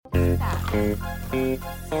Wait.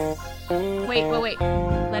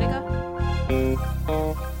 Let it go.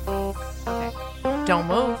 Okay. Don't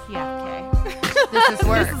move. Yeah, okay. This is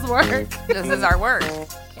work. This is work. This is our work.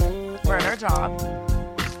 We're at our job.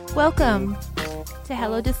 Welcome to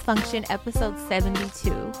Hello Dysfunction episode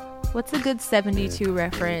 72. What's a good 72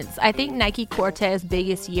 reference? I think Nike Cortez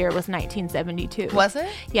biggest year was 1972. Was it?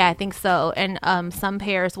 Yeah, I think so. And some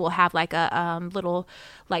pairs will have like a little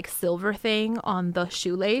like silver thing on the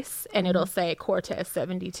shoelace and it'll say Cortez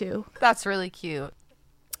 72. That's really cute.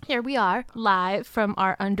 Here we are, live from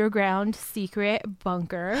our underground secret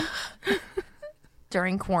bunker.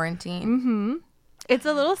 During quarantine. It's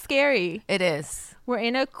a little scary. It is. We're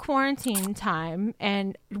in a quarantine time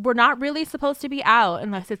and we're not really supposed to be out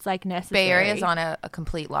unless it's like necessary. Bay Area is on a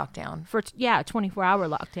complete lockdown. For 24-hour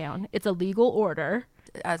lockdown. It's a legal order.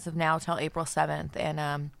 As of now till April 7th.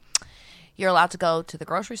 And you're allowed to go to the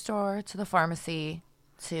grocery store, to the pharmacy,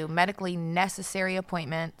 to medically necessary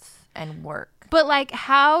appointments and work. But like,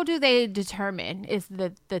 how do they determine is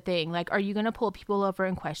the thing? Like, are you going to pull people over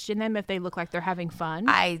and question them if they look like they're having fun?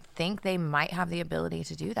 I think they might have the ability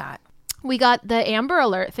to do that. We got the Amber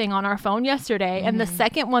Alert thing on our phone yesterday, and the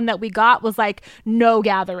second one that we got was like, no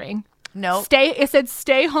gathering. No. It said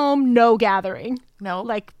stay home, no gathering. No.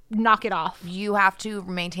 Like, knock it off. You have to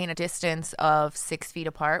maintain a distance of 6 feet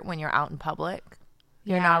apart when you're out in public.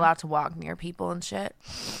 You're Yeah. not allowed to walk near people and shit.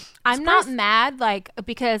 I'm not mad, like,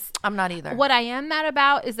 because I'm not either. what I am mad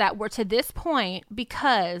about is that we're to this point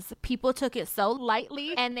because people took it so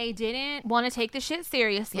lightly and they didn't want to take the shit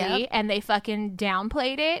seriously. Yep. And they fucking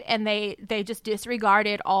downplayed it and they just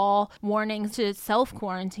disregarded all warnings to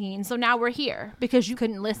self-quarantine. So now we're here because you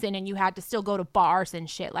couldn't listen and you had to still go to bars and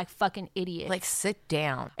shit like fucking idiots. Like, sit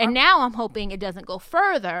down. And now I'm hoping it doesn't go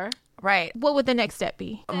further. Right. What would the next step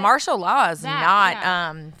be? Martial law is That,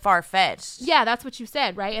 not far-fetched. Yeah, that's what you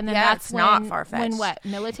said, right? And then Yeah, that's it's not when far-fetched. what?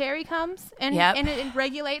 Military comes and Yep. and it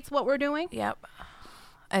regulates what we're doing? Yep.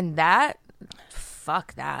 And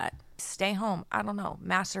fuck that. Stay home. I don't know.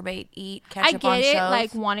 Masturbate, eat, catch I up on get it, shows.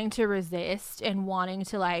 like wanting to resist and wanting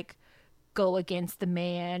to like go against the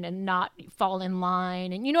man and not fall in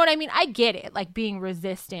line, and you know what I mean. I get it, like being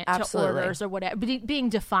resistant Absolutely. to orders or whatever, being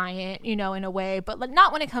defiant, you know, in a way, but like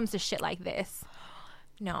not when it comes to shit like this.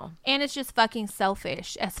 No. And it's just fucking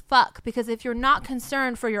selfish as fuck because if you're not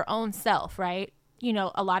concerned for your own self, right? You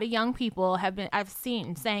know, a lot of young people I've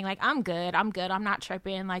seen saying like, I'm good, I'm not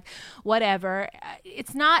tripping, like whatever.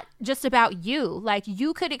 It's not just about you. Like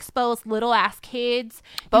you could expose little ass kids.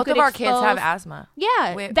 Both of our kids have asthma.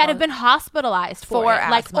 Yeah, We- that have been hospitalized for it,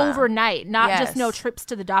 like asthma. overnight, not Yes. just no trips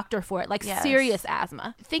to the doctor for it, like Yes. serious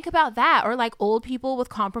asthma. Think about that. Or like old people with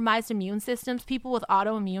compromised immune systems, people with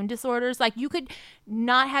autoimmune disorders. Like you could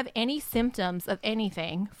not have any symptoms of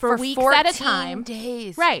anything for weeks at a 14 time.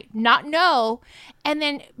 days. Right. Not know. And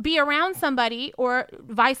then be around somebody or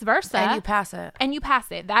vice versa. And you pass it. And you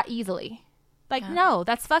pass it that easily. Like, no,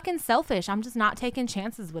 that's fucking selfish. I'm just not taking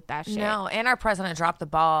chances with that shit. No, and our president dropped the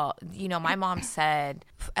ball. You know, my mom said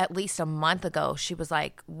at least a month ago, she was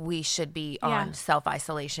like, we should be on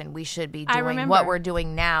self-isolation. We should be doing remember. what we're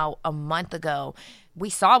doing now a month ago. We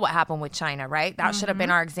saw what happened with China, right? That should have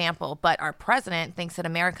been our example. But our president thinks that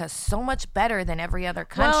America is so much better than every other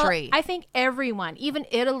country. Well, I think everyone, even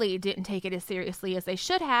Italy, didn't take it as seriously as they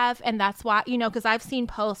should have. And that's why, you know, because I've seen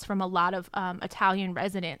posts from a lot of Italian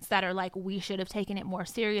residents that are like, we should have taken it more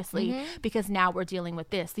seriously because now we're dealing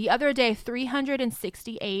with this. The other day,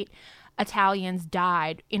 368 Italians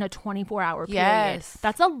died in a 24-hour period. Yes.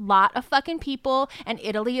 That's a lot of fucking people, and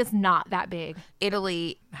Italy is not that big.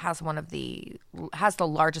 Italy has the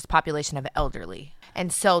largest population of elderly.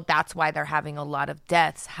 And so that's why they're having a lot of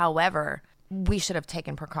deaths. However, we should have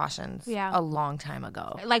taken precautions a long time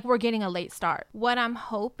ago. Like we're getting a late start. What I'm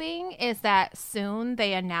hoping is that soon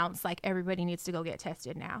they announce like everybody needs to go get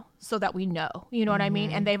tested now so that we know, you know what I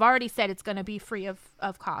mean? And they've already said it's going to be free of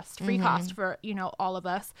cost, free cost for, you know, all of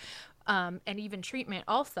us. And even treatment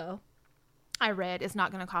also, I read, is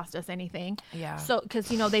not going to cost us anything. Yeah. So,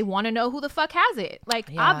 because, you know, they want to know who the fuck has it. Like,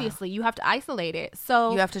 obviously, you have to isolate it.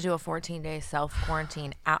 So You have to do a 14-day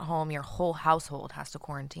self-quarantine at home. Your whole household has to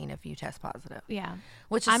quarantine if you test positive. yeah.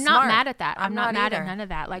 Which is I'm not smart. mad at that. I'm not mad either. at none of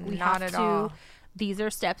that. Like, we Not have at to... all. These are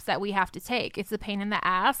steps that we have to take. It's a pain in the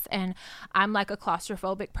ass, and I'm like a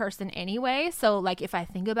claustrophobic person anyway. So like if I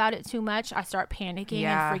think about it too much, I start panicking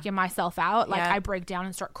and freaking myself out. Like I break down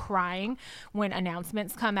and start crying when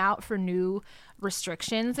announcements come out for new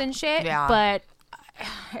restrictions and shit. Yeah. But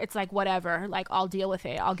it's like whatever. Like I'll deal with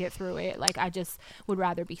it. I'll get through it. Like I just would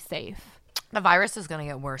rather be safe. The virus is going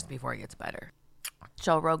to get worse before it gets better.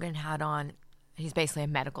 Joe Rogan had on He's basically a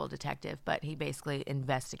medical detective, but he basically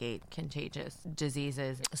investigates contagious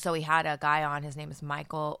diseases. So he had a guy on, his name is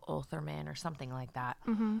Michael Otherman or something like that.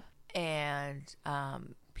 Mm-hmm. And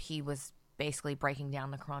he was basically breaking down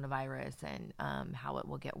the coronavirus and how it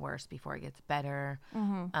will get worse before it gets better.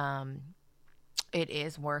 Mm-hmm. It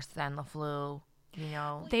is worse than the flu. You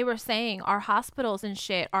know, they were saying our hospitals and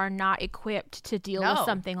shit are not equipped to deal with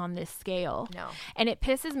something on this scale. No. And it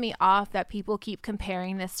pisses me off that people keep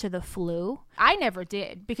comparing this to the flu. I never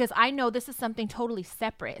did, because I know this is something totally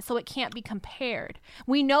separate, so it can't be compared.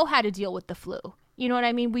 We know how to deal with the flu. You know what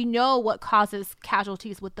I mean? We know what causes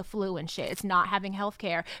casualties with the flu and shit. It's not having health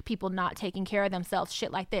care, people not taking care of themselves,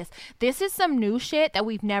 shit like this. This is some new shit that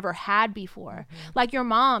we've never had before. Mm-hmm. Like your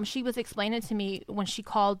mom, she was explaining to me when she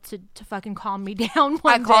called to fucking calm me down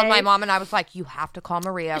one day. I called my mom and I was like, you have to call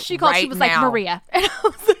Maria She called, right she was now. like, Maria. And I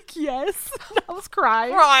was like, yes. I was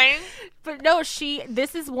crying. But no,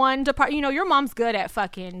 this is one department. You know, your mom's good at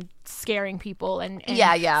fucking scaring people. And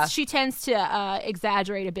yeah. She tends to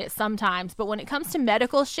exaggerate a bit sometimes. But when it comes to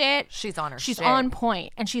medical shit, she's on her She's shit. on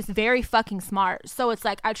point. And she's very fucking smart. So it's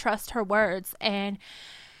like, I trust her words. And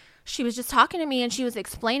she was just talking to me and she was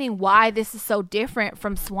explaining why this is so different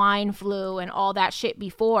from swine flu and all that shit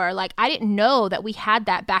before. Like, I didn't know that we had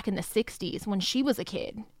that back in the 60s when she was a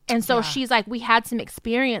kid. And so she's like, we had some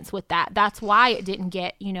experience with that. That's why it didn't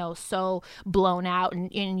get, you know, so blown out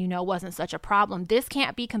and you know, wasn't such a problem. This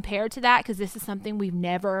can't be compared to that because this is something we've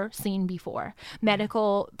never seen before.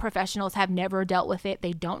 Medical professionals have never dealt with it.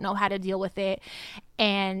 They don't know how to deal with it.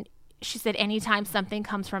 And she said anytime something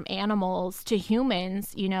comes from animals to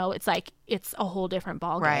humans, you know, it's like it's a whole different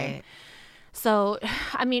ballgame. Right. So,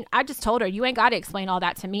 I mean, I just told her, you ain't got to explain all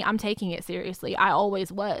that to me. I'm taking it seriously. I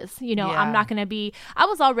always was. You know, I'm not going to be, I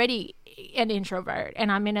was already an introvert,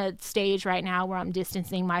 and I'm in a stage right now where I'm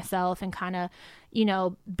distancing myself and kind of, you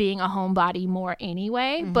know, being a homebody more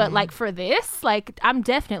anyway. Mm-hmm. But like for this, like I'm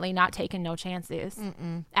definitely not taking no chances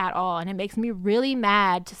at all. And it makes me really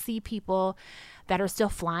mad to see people that are still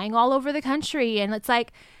flying all over the country. And it's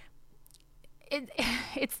like,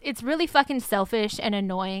 it's really fucking selfish and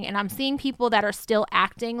annoying, and I'm seeing people that are still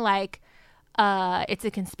acting like it's a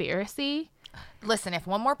conspiracy. Listen, if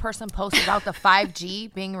one more person posts about the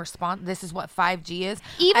 5G being this is what 5G is.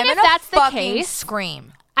 Even if that's the case,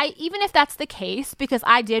 scream. Even if that's the case, because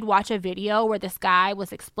I did watch a video where this guy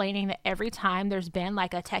was explaining that every time there's been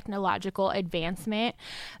like a technological advancement,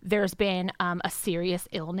 there's been a serious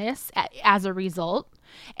illness as a result.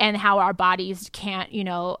 And how our bodies can't, you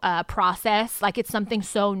know, process. Like it's something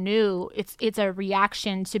so new. It's a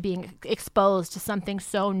reaction to being exposed to something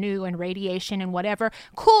so new and radiation and whatever.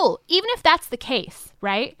 Cool. Even if that's the case,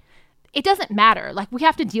 right? It doesn't matter. Like we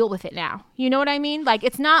have to deal with it now. You know what I mean? Like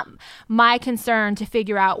it's not my concern to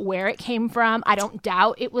figure out where it came from. I don't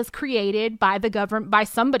doubt it was created by the government, by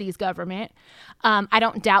somebody's government. I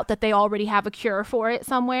don't doubt that they already have a cure for it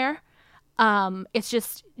somewhere. It's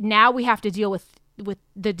just now we have to deal with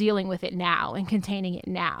dealing with it now and containing it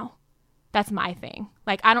now. That's my thing.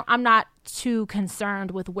 Like I'm not too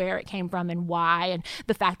concerned with where it came from and why, and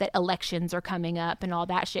the fact that elections are coming up and all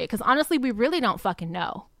that shit. Because honestly, we really don't fucking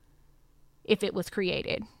know if it was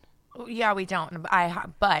created. Yeah, we don't.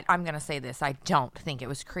 But I'm going to say this. I don't think it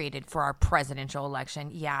was created for our presidential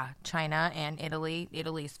election. Yeah, China and Italy.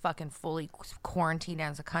 Italy's fucking fully quarantined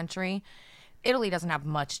as a country. Italy doesn't have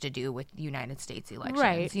much to do with United States elections.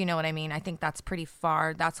 Right. You know what I mean? I think that's pretty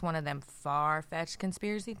far. That's one of them far-fetched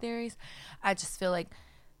conspiracy theories. I just feel like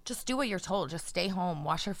just do what you're told. Just stay home.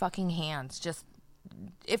 Wash your fucking hands. Just,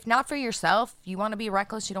 if not for yourself, you want to be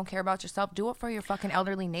reckless, you don't care about yourself, do it for your fucking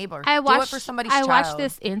elderly neighbor. Do it for somebody's child. I watched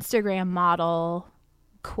this Instagram model,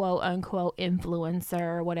 quote-unquote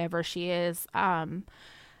influencer, whatever she is, out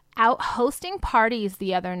hosting parties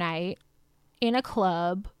the other night in a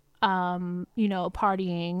club. You know,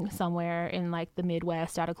 partying somewhere in like the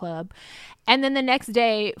Midwest at a club. And then the next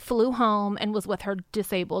day flew home and was with her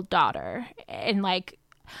disabled daughter. And like,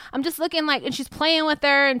 I'm just looking like, and she's playing with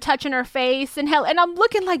her and touching her face and hell. And I'm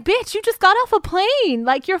looking like, bitch, you just got off a plane.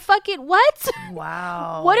 Like you're fucking, what?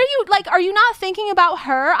 Wow. What are you, like, are you not thinking about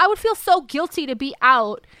her? I would feel so guilty to be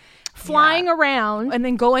out flying around and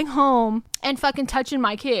then going home and fucking touching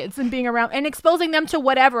my kids and being around and exposing them to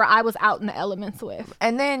whatever I was out in the elements with.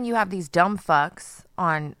 And then you have these dumb fucks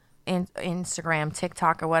on Instagram,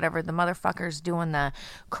 TikTok, or whatever. The motherfuckers doing the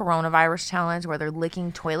coronavirus challenge where they're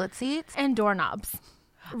licking toilet seats and doorknobs.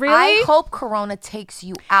 Really? I hope Corona takes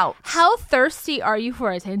you out. How thirsty are you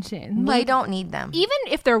for attention? We don't need them. Even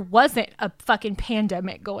if there wasn't a fucking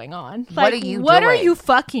pandemic going on. What are you doing? What are you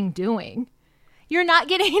fucking doing? You're not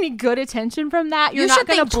getting any good attention from that. You're You not should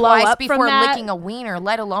going to think blow twice up before from that. licking a wiener,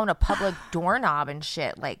 let alone a public doorknob and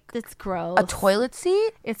shit. Like It's gross. a toilet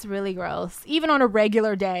seat. It's really gross. Even on a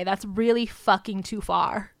regular day, that's really fucking too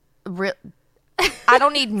far. I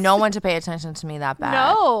don't need no one to pay attention to me that bad.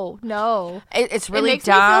 No. It's really it makes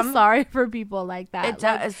dumb. me feel sorry for people like that. It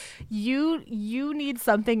does. You need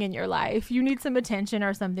something in your life. You need some attention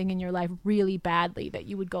or something in your life really badly that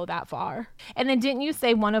you would go that far. And then didn't you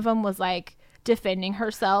say one of them was like defending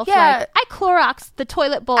herself? Yeah. Like, I Cloroxed the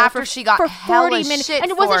toilet bowl After for, she got for hella 40 minutes. shit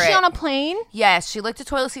And wasn't for she it. on a plane? Yes, she licked a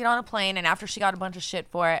toilet seat on a plane, and after she got a bunch of shit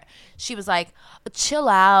for it, she was like, "Chill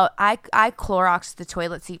out. I Cloroxed the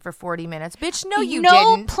toilet seat for 40 minutes, bitch. No, you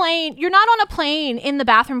didn't. Plane. You're not on a plane in the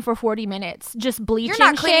bathroom for 40 minutes just bleaching. You're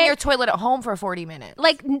not cleaning shit. your toilet at home for 40 minutes.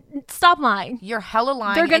 Like, stop lying. You're hella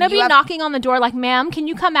lying. They're gonna and be you have- knocking on the door like, "Ma'am, can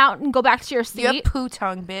you come out and go back to your seat?" You have poo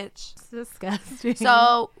tongue, bitch. It's disgusting.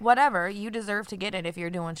 So whatever, you deserve to get it if you're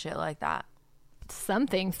doing shit like that.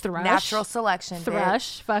 Something thrush, Natural selection, bitch.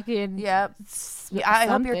 thrush, fucking Yep. Yeah, I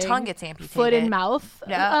hope your something. tongue gets amputated. Foot and mouth.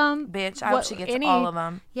 Yeah, bitch. I hope she gets all of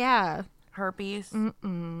them. Yeah. Herpes.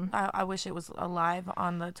 I wish it was alive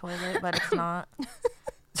on the toilet, but it's not.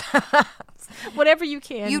 Whatever you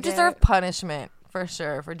can. You get. deserve punishment for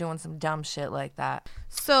sure for doing some dumb shit like that.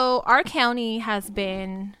 So our county has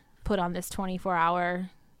been put on this 24-hour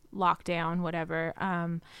lockdown, whatever.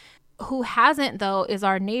 Who hasn't, though, is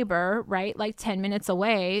our neighbor, right? Like 10 minutes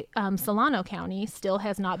away. Solano County still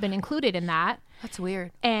has not been included in that. That's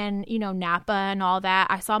weird. And, you know, Napa and all that.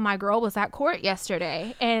 I saw my girl was at court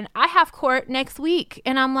yesterday, and I have court next week.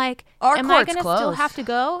 And I'm like, Our am I court's going to still closed. have to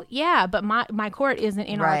go? Yeah, but my court isn't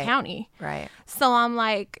in our Right. county. Right. So I'm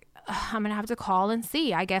like, I'm going to have to call and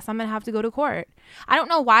see. I guess I'm going to have to go to court. I don't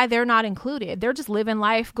know why they're not included. They're just living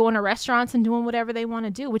life, going to restaurants and doing whatever they want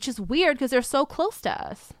to do, which is weird because they're so close to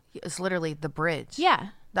us. It's literally the bridge. Yeah.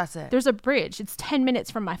 That's it. There's a bridge. It's 10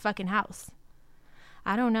 minutes from my fucking house.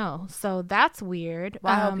 I don't know. So that's weird.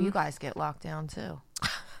 Well, I hope you guys get locked down too.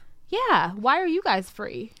 Yeah. Why are you guys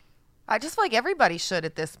free? I just feel like everybody should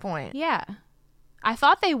at this point. Yeah. I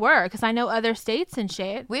thought they were because I know other states and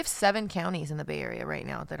shit. We have 7 counties in the Bay Area right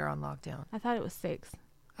now that are on lockdown. I thought it was 6.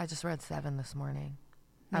 I just read 7 this morning.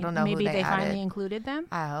 I Maybe- don't know Maybe who they finally added. included them.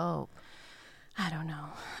 I hope. I don't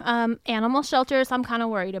know. Animal shelters, I'm kind of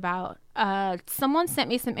worried about. Someone sent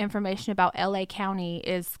me some information about LA County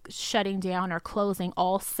is shutting down or closing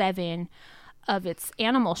all 7 of its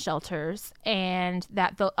animal shelters, and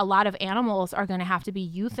that a lot of animals are going to have to be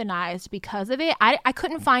euthanized because of it. I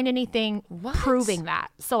couldn't find anything proving that,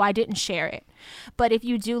 so I didn't share it. But if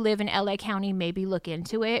you do live in LA County, maybe look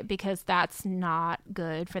into it because that's not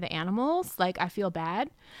good for the animals. Like, I feel bad.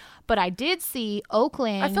 But I did see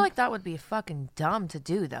Oakland. I feel like that would be fucking dumb to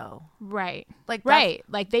do, though. Right. Like, right.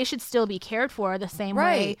 Like, they should still be cared for the same way.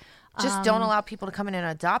 Right. Just don't allow people to come in and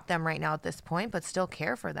adopt them right now at this point, but still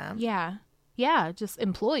care for them. Yeah. Yeah. Just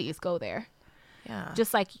employees go there. Yeah.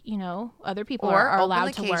 Just like, you know, other people or are open allowed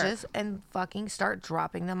the to cages work. and fucking start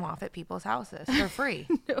dropping them off at people's houses for free.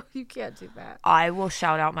 No, you can't do that. I will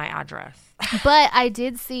shout out my address. But I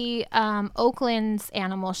did see Oakland's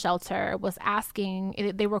animal shelter was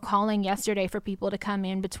asking, they were calling yesterday for people to come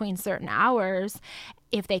in between certain hours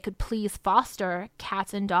if they could please foster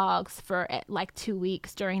cats and dogs for like 2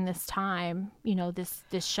 weeks during this time, you know, this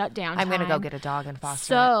shutdown I'm going to go time. get a dog and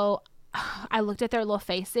foster it. So I looked at their little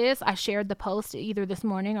faces. I shared the post either this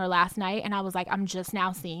morning or last night, and I was like, I'm just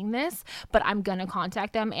now seeing this, but I'm going to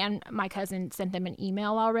contact them. And my cousin sent them an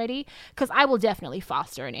email already because I will definitely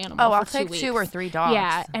foster an animal. Oh, for I'll 2 take weeks. 2 or 3 dogs.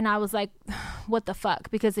 Yeah. And I was like, what the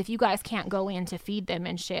fuck? Because if you guys can't go in to feed them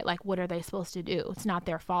and shit, like, what are they supposed to do? It's not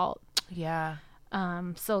their fault. Yeah.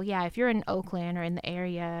 So yeah, if you're in Oakland or in the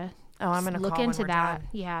area, I'm going to look call into when we're that. done.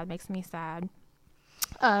 Yeah, it makes me sad.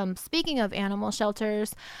 Speaking of animal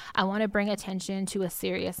shelters, I want to bring attention to a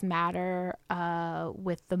serious matter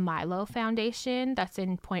with the Milo Foundation that's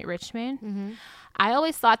in Point Richmond. Mm-hmm. I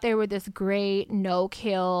always thought they were this great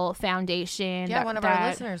no-kill foundation. Yeah, one of our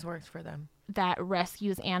listeners works for them. That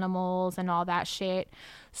rescues animals and all that shit.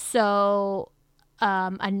 So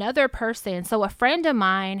another person, so a friend of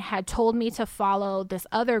mine had told me to follow this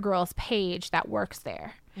other girl's page that works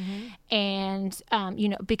there. Mm-hmm. And, you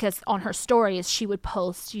know, because on her stories, she would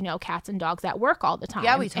post, you know, cats and dogs at work all the time.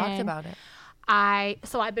 Yeah, we talked about it.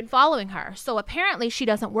 So I've been following her. So apparently she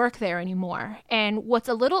doesn't work there anymore. And what's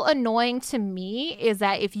a little annoying to me is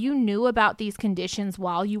that if you knew about these conditions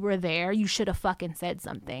while you were there, you should have fucking said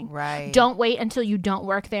something. Right. Don't wait until you don't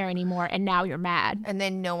work there anymore and now you're mad. And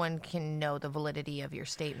then no one can know the validity of your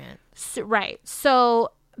statement. So, right.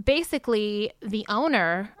 So basically the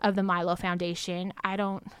owner of the Milo Foundation, I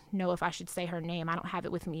don't know if I should say her name. I don't have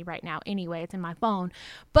it with me right now. Anyway, it's in my phone.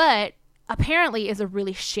 But apparently is a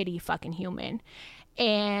really shitty fucking human.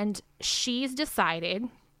 And she's decided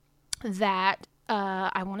that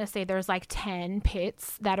I want to say there's like 10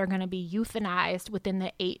 pits that are going to be euthanized within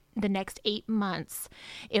the next 8 months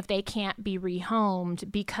if they can't be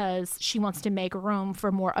rehomed, because she wants to make room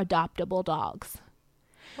for more adoptable dogs.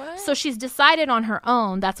 What? So she's decided on her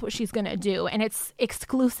own that's what she's going to do, and it's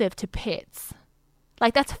exclusive to pits.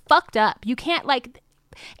 Like, that's fucked up. You can't, like,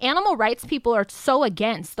 animal rights people are so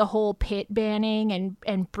against the whole pit banning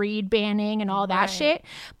and breed banning and all that shit.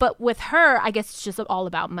 But with her, I guess it's just all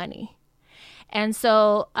about money. And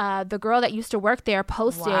so the girl that used to work there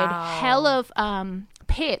posted hell of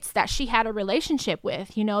pits that she had a relationship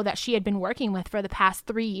with, you know, that she had been working with for the past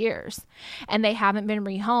 3 years, and they haven't been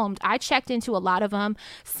rehomed. I checked into a lot of them.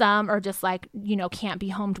 Some are just like, you know, can't be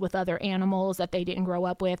homed with other animals that they didn't grow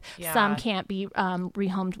up with. Yeah. Some can't be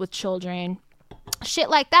rehomed with children. Shit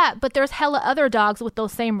like that. But there's hella other dogs with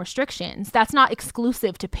those same restrictions. That's not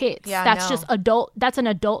exclusive to pits. Yeah, that's just adult. That's an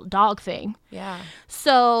adult dog thing. Yeah.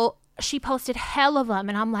 So she posted hell of them,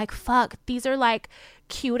 and I'm like, fuck, these are like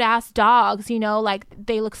cute ass dogs, you know, like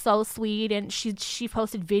they look so sweet. And she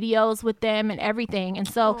posted videos with them and everything. And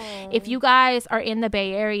so if you guys are in the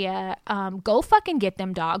Bay Area, go fucking get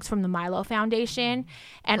them dogs from the Milo Foundation.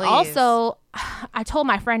 And also, I told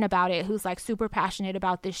my friend about it, who's like super passionate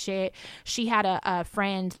about this shit. She had a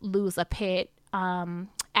friend lose a pit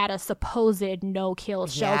at a supposed no-kill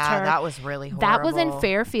shelter. Yeah, that was really horrible. That was in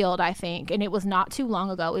Fairfield, I think, and it was not too long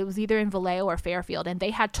ago. It was either in Vallejo or Fairfield, and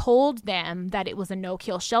they had told them that it was a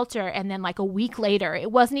no-kill shelter, and then like a week later,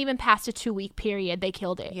 it wasn't even past a 2-week period, they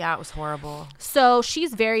killed it. Yeah, it was horrible. So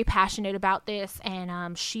she's very passionate about this,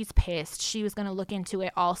 and she's pissed. She was going to look into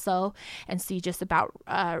it also and see just about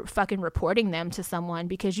fucking reporting them to someone,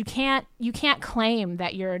 because you can't claim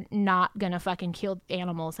that you're not going to fucking kill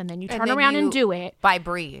animals and then you turn around and do it. By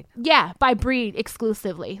breed. Yeah, by breed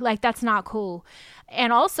exclusively. Like, that's not cool.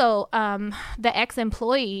 And also, the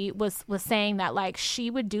ex-employee was saying that, like,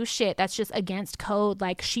 she would do shit that's just against code.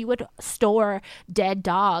 Like, she would store dead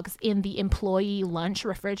dogs in the employee lunch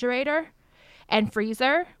refrigerator and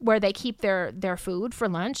freezer where they keep their food for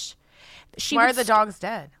lunch. Why are the dogs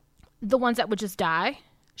dead? The ones that would just die.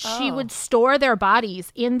 She would store their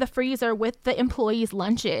bodies in the freezer with the employees'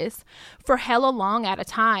 lunches for hella long at a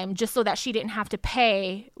time, just so that she didn't have to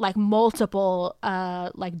pay like multiple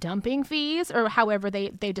like dumping fees or however they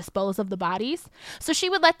dispose of the bodies. So she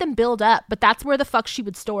would let them build up, but that's where the fuck she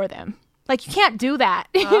would store them. Like, you can't do that.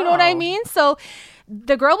 You know what I mean? So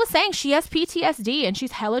the girl was saying she has PTSD and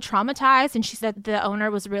she's hella traumatized, and she said the owner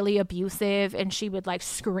was really abusive, and she would like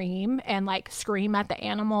scream at the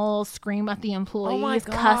animals, scream at the employees,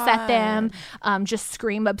 cuss at them, just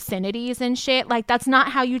scream obscenities and shit. Like, that's not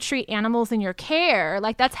how you treat animals in your care.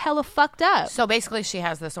 Like, that's hella fucked up. So basically she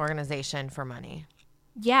has this organization for money.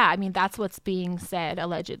 Yeah, I mean, that's what's being said,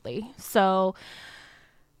 allegedly. So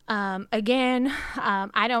again,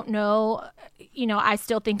 I don't know, you know, I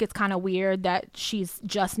still think it's kind of weird that she's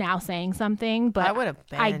just now saying something, but I would have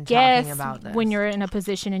been I guess talking about this. When you're in a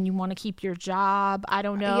position and you want to keep your job, I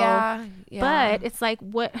don't know. Yeah. But it's like,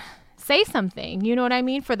 what, say something, you know what I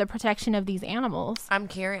mean, for the protection of these animals. I'm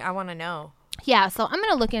curious. I want to know. Yeah, so I'm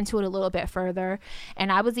going to look into it a little bit further.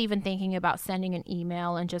 And I was even thinking about sending an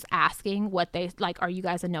email and just asking what they, like, are you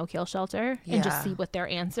guys a no-kill shelter? Yeah. And just see what their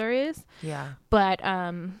answer is. Yeah. But,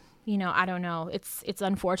 you know, I don't know. It's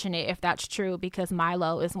unfortunate if that's true, because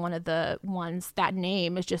Milo is one of the ones, that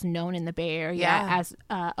name is just known in the Bay Area as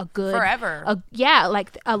a good... Forever.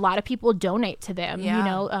 Like a lot of people donate to them. Yeah. You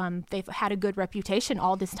know, they've had a good reputation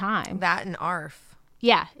all this time. That and ARF.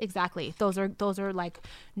 Yeah, exactly. Those are like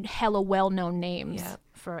hella well-known names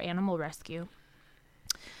for animal rescue.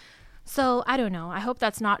 So I don't know. I hope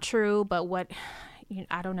that's not true, but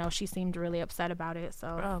I don't know. She seemed really upset about it.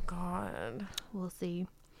 So oh God, we'll see.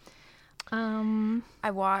 I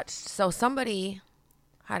watched. So somebody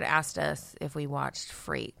had asked us if we watched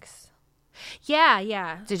Freaks.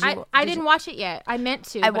 Yeah. Did you? I didn't watch it yet. I meant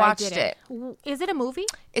to. I watched it. Is it a movie?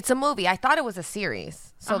 It's a movie. I thought it was a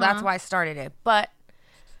series, so that's why I started it. But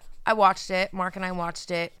I watched it. Mark and I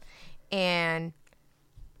watched it, and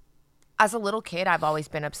as a little kid, I've always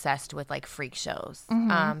been obsessed with like freak shows.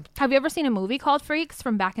 Mm-hmm. Have you ever seen a movie called Freaks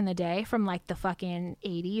from back in the day, from like the fucking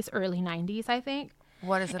 80s, early 90s, I think?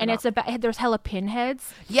 What is it? And about? It's about, there's hella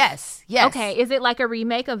pinheads. Yes. Okay, is it like a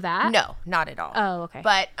remake of that? No, not at all. Oh, okay.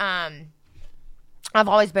 But I've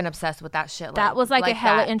always been obsessed with that shit. That was like a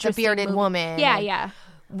hella interesting The bearded movie. woman. Yeah.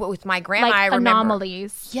 with my grandma, like I remember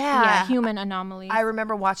anomalies. Yeah. Human anomalies. I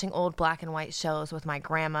remember watching old black and white shows with my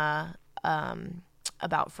grandma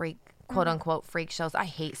about quote unquote freak shows. I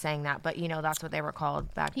hate saying that, but that's what they were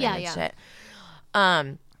called back then and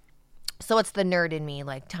shit. So it's the nerd in me,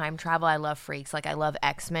 like time travel. I love freaks. Like I love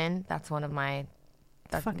X-Men. That's one of my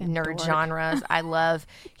nerd genres. I love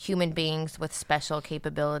human beings with special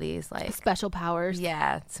capabilities, like special powers.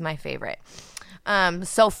 Yeah, it's my favorite.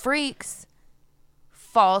 So freaks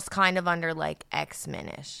falls kind of under like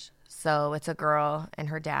X-Men-ish. So it's a girl and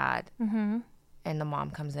her dad, and the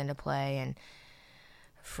mom comes into play, and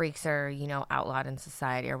freaks are outlawed in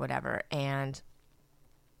society or whatever. And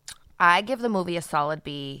I give the movie a solid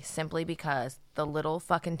B simply because the little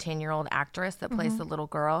fucking 10-year-old actress that plays the little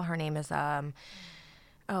girl, her name is Lexi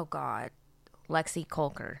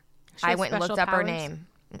Kolker. I went and looked up her name.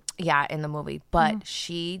 Yeah, in the movie. But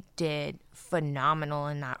she did phenomenal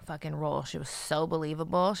in that fucking role. She was so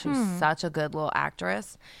believable. She was such a good little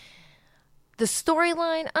actress. The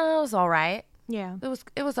storyline, was all right. Yeah.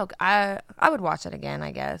 It was okay. I would watch it again,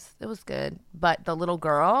 I guess. It was good. But the little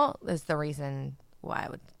girl is the reason why I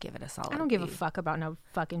would give it a solid I don't give B. a fuck about no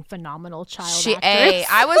fucking phenomenal child Hey, actress.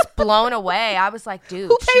 I was blown away. I was like, dude,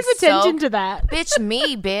 who pays attention to that? Bitch,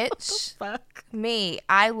 me, bitch. Fuck. Me.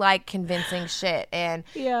 I like convincing shit. And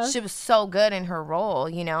Yeah. she was so good in her role,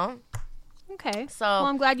 Okay. So well,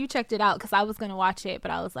 I'm glad you checked it out because I was going to watch it,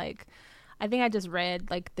 but I was like, I think I just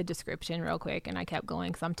read like the description real quick and I kept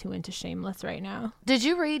going because I'm too into Shameless right now. Did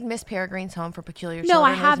you read Miss Peregrine's Home for Peculiar No,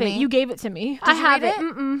 Children? I haven't. You gave it to me. I have read it.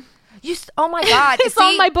 Mm-mm. Oh my God. It's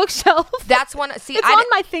on my bookshelf. That's one. See, it's on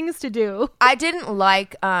my things to do. I didn't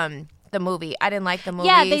like the movie. I didn't like the movie.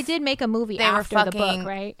 Yeah, they did make a movie They were after the book,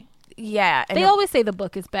 right? Yeah. They always say the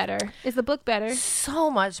book is better. Is the book better? So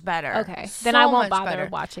much better. Okay. So Then I won't much bother better.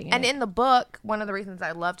 watching it. And in the book, one of the reasons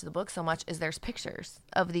I loved the book so much is there's pictures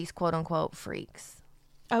of these quote unquote freaks.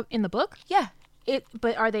 Oh, in the book? Yeah.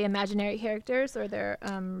 But are they imaginary characters or they're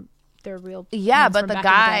real? Yeah, ones but from the back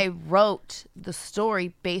guy in the day? wrote the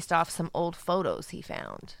story based off some old photos he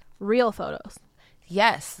found. Real photos.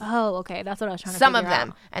 Yes. Oh, okay. That's what I was trying to Some of figure them.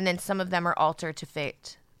 out. And then some of them are altered to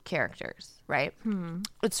fit characters, right?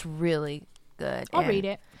 It's really good. I'll And read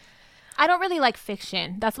it. I don't really like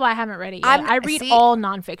fiction. That's why I haven't read it yet. I'm- I read see- all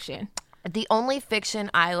nonfiction. The only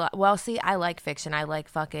fiction I like, I like fiction. I like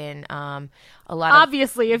fucking a lot of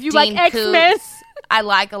Obviously, if you like Dean X-Men. Koontz. I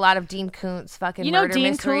like a lot of Dean Koontz fucking murder Dean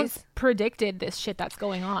mysteries. Koontz predicted this shit that's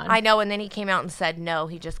going on. I know, and then he came out and said no.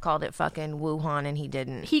 He just called it fucking Wuhan, and he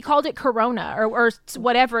didn't. He called it Corona or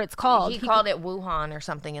whatever it's called. He called it Wuhan or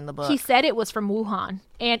something in the book. He said it was from Wuhan,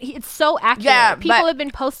 and it's so accurate. Yeah, People but- have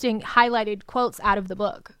been posting highlighted quotes out of the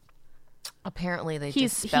book. Apparently, they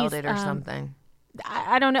He's- just spelled he's, it or something.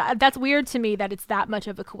 I don't know. That's weird to me that it's that much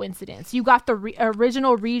of a coincidence. You got the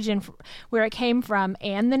original region where it came from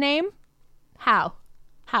and the name. How,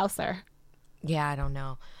 sir? Yeah, I don't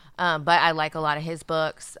know. But I like a lot of his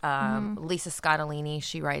books. Mm-hmm. Lisa Scottolini,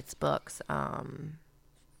 she writes books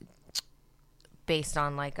based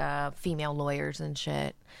on like female lawyers and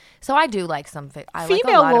shit. So I do like some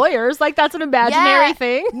Female lawyers? Like that's an imaginary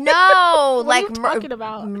thing? No, What like are you talking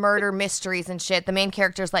about? murder mysteries and shit. The main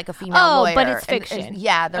character's like a female Oh, lawyer. but it's And fiction.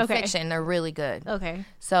 yeah, they're Okay. fiction. They're really good. Okay.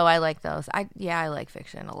 So I like those. I like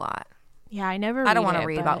fiction a lot. Yeah, I never. I don't want to it,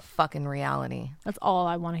 read but about fucking reality. That's all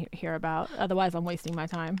I want to hear about. Otherwise, I'm wasting my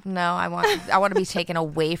time. No, I want to be taken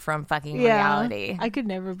away from fucking reality. I could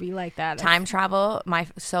never be like that. Time travel,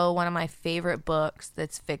 one of my favorite books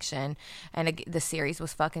that's fiction, and the series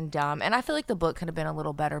was fucking dumb, and I feel like the book could have been a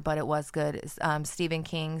little better, but it was good. It's, Stephen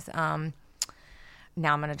King's. Now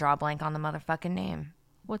I'm gonna draw a blank on the motherfucking name.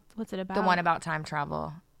 What's it about? The one about time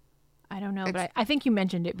travel. I don't know, but I think you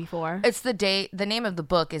mentioned it before. It's the date. The name of the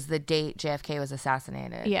book is the date JFK was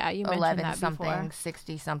assassinated. Yeah, you mentioned 11 that something, before.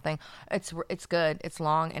 60 something. It's good. It's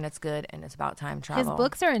long and it's good and it's about time travel. His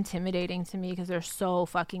books are intimidating to me because they're so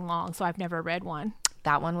fucking long. So I've never read one.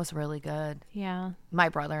 That one was really good. Yeah. My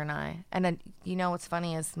brother and I. And then, what's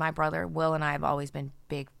funny is my brother, Will, and I have always been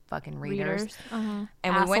big fucking readers. Uh-huh.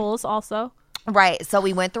 And Assholes also. Right. So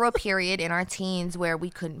we went through a period in our teens where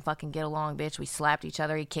we couldn't fucking get along, bitch. We slapped each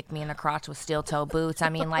other. He kicked me in the crotch with steel toe boots. I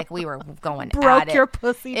mean, like, we were going Broke at it. your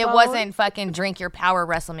pussy It bone. wasn't fucking drink your power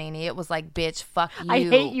WrestleMania. It was like, bitch, fuck you. I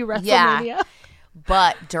hate you, WrestleMania. Yeah.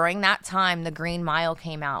 But during that time, The Green Mile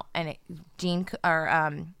came out, and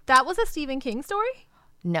That was a Stephen King story?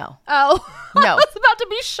 no. Oh. No. I was about to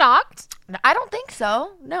be shocked. I don't think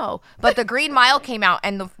so. No. But The Green Mile came out,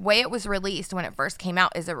 and the way it was released when it first came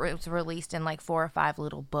out is it was released in like 4 or 5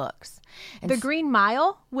 little books. And The Green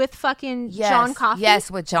Mile with fucking John Coffey? Yes,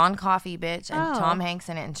 with John Coffey, bitch, and Tom Hanks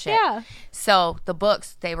in it and shit. Yeah. So the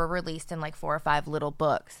books, they were released in like 4 or 5 little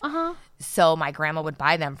books. Uh-huh. So my grandma would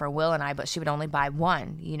buy them for Will and I, but she would only buy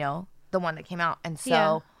one, you know, the one that came out. And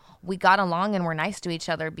so we got along and were nice to each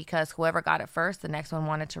other because whoever got it first, the next one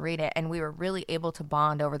wanted to read it. And we were really able to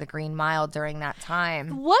bond over The Green Mile during that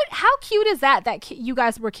time. How cute is that you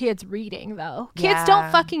guys were kids reading, though? Kids Yeah.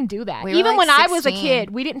 don't fucking do that. We were, Even like, when I was a 16. kid,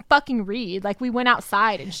 we didn't fucking read. Like, we went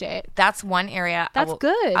outside and shit. That's one area. That's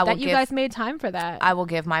good that you guys made time for that. I will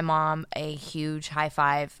give my mom a huge high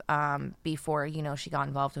five before, you know, she got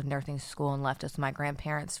involved with nursing school and left us with my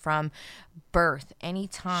grandparents from birth.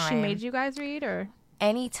 Anytime. She made you guys read, or?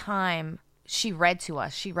 Anytime she read to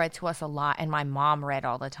us. She read to us a lot, and my mom read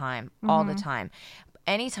all the time, all the time.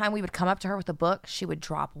 Anytime we would come up to her with a book, she would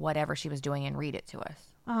drop whatever she was doing and read it to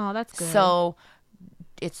us. Oh, that's good. So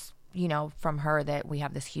it's, you know, from her that we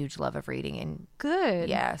have this huge love of reading. And good.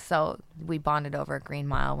 yeah, so we bonded over Green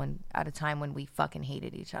Mile at a time when we fucking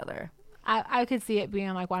hated each other. I could see it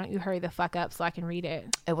being like, why don't you hurry the fuck up so I can read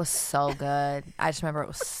it? It was so good. I just remember it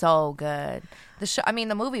was so good. The show, I mean,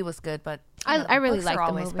 the movie was good, but I really books liked are the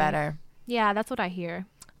always movie. better. Yeah, that's what I hear.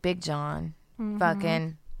 Big John,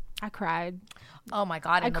 fucking. I cried. Oh my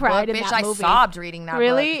god! In the cried book, in bitch, that I movie. sobbed reading that.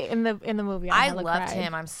 Really? book. In the movie, I hella loved cried.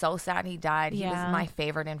 him. I'm so sad he died. He Yeah. was my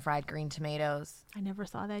favorite in Fried Green Tomatoes. I never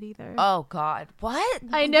saw that either. Oh god, what?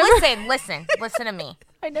 I never- listen to me.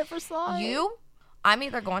 I never saw it. I'm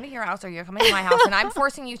either going to your house or you're coming to my house, and I'm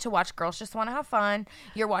forcing you to watch Girls Just Want to Have Fun.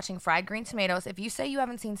 You're watching Fried Green Tomatoes. If you say you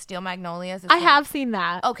haven't seen Steel Magnolias, I have seen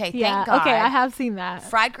that. Okay, thank yeah. God. Okay, I have seen that.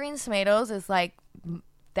 Fried Green Tomatoes is like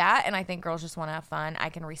that, and I think Girls Just Want to Have Fun. I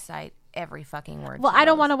can recite every fucking word. Well, I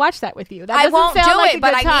don't want to watch that with you. That I doesn't won't sound do like it, a but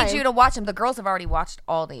good I need time. you to watch them. The girls have already watched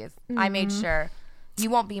all these. I made Mm-hmm. sure.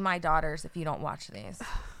 You won't be my daughters if you don't watch these.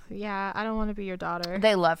 Yeah, I don't want to be your daughter.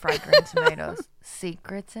 They love Fried Green Tomatoes.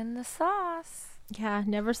 Secrets in the sauce. Yeah,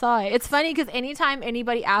 never saw it. It's funny because anytime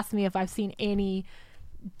anybody asks me if I've seen any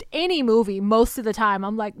movie, most of the time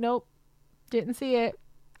I'm like, nope, didn't see it.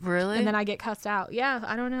 Really? And then I get cussed out. Yeah,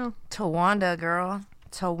 I don't know. Tawanda, girl.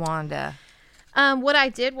 Tawanda. What I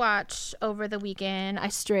did watch over the weekend, I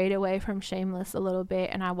strayed away from Shameless a little bit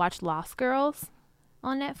and I watched Lost Girls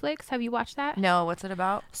on Netflix. Have you watched that? No, what's it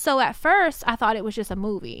about? So at first I thought it was just a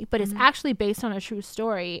movie, but it's actually based on a true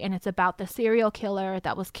story, and it's about the serial killer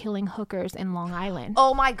that was killing hookers in Long Island.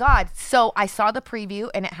 Oh my God. So I saw the preview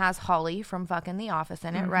and it has Holly from fucking The Office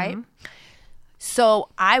in it, right? So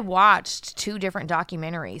I watched 2 different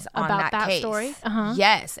documentaries on About that case. story? Uh-huh.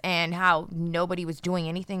 Yes, and how nobody was doing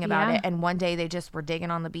anything about Yeah. it. And one day they just were digging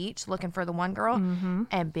on the beach looking for the one girl,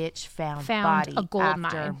 and bitch found body a gold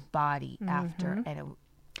after mine. body after, and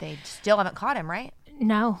they still haven't caught him, right?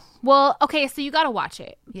 No. Well, okay, so you got to watch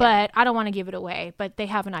it, Yeah. but I don't want to give it away, but they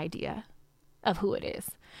have an idea of who it is.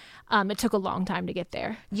 It took a long time to get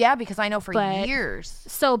there. Yeah, because I know for But- years.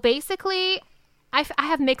 So basically, I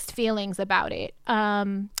have mixed feelings about it.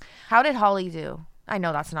 How did Holly do? I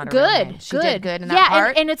know that's not a real name. Good. She did good in that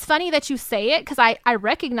part. And it's funny that you say it because I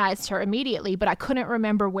recognized her immediately, but I couldn't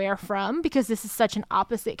remember where from because this is such an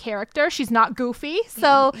opposite character. She's not goofy.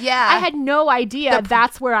 So Yeah. I had no idea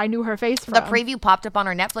that's where I knew her face from. The preview popped up on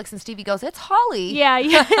her Netflix, and Stevie goes, "It's Holly." Yeah,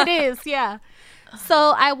 it is. Yeah.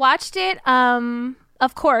 So I watched it.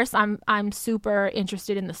 Of course, I'm super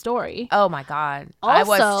interested in the story. Oh my God,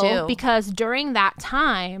 Also, I was too. because during that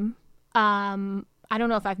time, I don't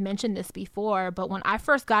know if I've mentioned this before, but when I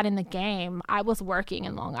first got in the game, I was working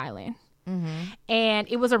in Long Island. And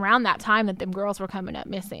it was around that time that them girls were coming up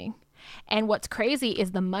missing. And what's crazy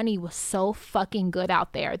is the money was so fucking good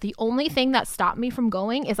out there. The only thing that stopped me from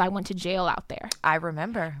going is I went to jail out there. I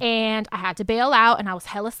remember. And I had to bail out, and I was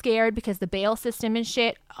hella scared because the bail system and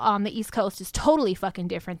shit on the East Coast is totally fucking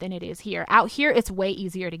different than it is here. Out here, it's way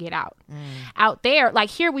easier to get out. Out there, like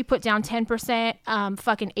here, we put down 10%,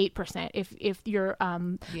 fucking 8% if you're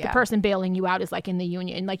the person bailing you out is like in the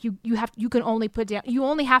union. Like you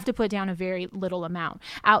only have to put down a very little amount.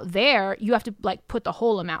 Out there, you have to like put the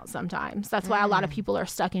whole amount sometimes. That's why a lot of people are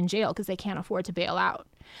stuck in jail because they can't afford to bail out,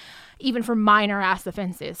 even for minor ass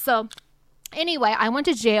offenses. So anyway, I went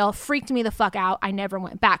to jail, freaked me the fuck out. I never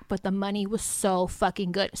went back, but the money was so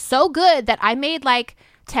fucking good. So good that I made like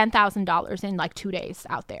 $10,000 in like 2 days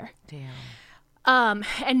out there. Damn.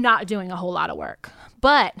 And not doing a whole lot of work.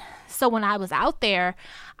 But so when I was out there,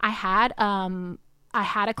 I had I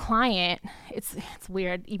had a client. It's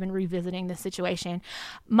weird even revisiting this situation.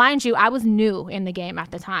 Mind you, I was new in the game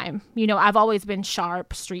at the time. You know, I've always been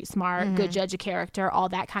sharp, street smart, good judge of character, all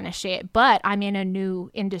that kind of shit. But I'm in a new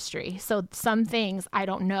industry, so some things I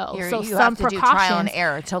don't know. You some have to do precautions, trial and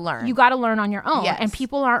error to learn. you got to learn on your own, Yes. and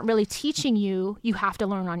people aren't really teaching you. You have to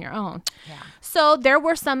learn on your own. Yeah. So there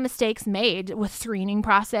were some mistakes made with screening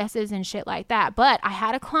processes and shit like that. But I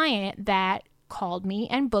had a client that called me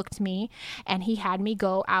and booked me, and he had me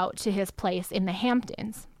go out to his place in the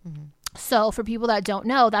Hamptons. So for people that don't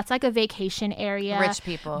know, that's like a vacation area, Rich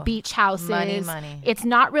people, beach houses, money. It's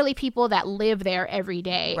not really people that live there every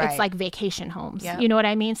day. Right. It's like vacation homes. Yep. You know what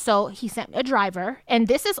I mean? So he sent a driver, and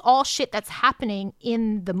this is all shit that's happening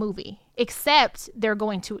in the movie, except they're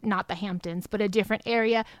going to not the Hamptons, but a different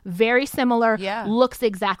area, very similar, Yeah. looks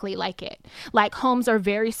exactly like it. Like homes are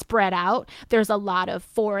very spread out. There's a lot of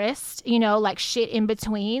forest, you know, like shit in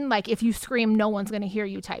between. Like if you scream, no one's going to hear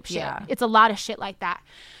you type shit. Yeah. It's a lot of shit like that.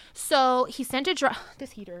 So he sent a driver.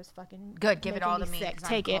 This heater is fucking Good. Give it making all to me. sick. 'Cause I'm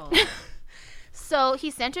Take it. cold. So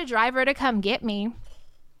he sent a driver to come get me.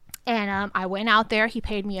 And I went out there. He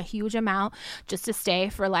paid me a huge amount just to stay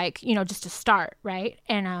for like, you know, just to start, right?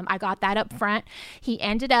 And I got that up front. He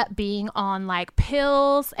ended up being on like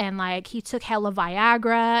pills, and like he took hella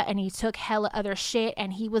Viagra, and he took hella other shit,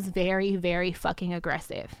 and he was very, very fucking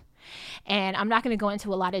aggressive. And I'm not going to go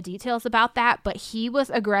into a lot of details about that, but he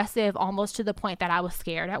was aggressive almost to the point that I was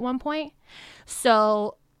scared at one point.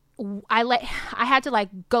 So I had to like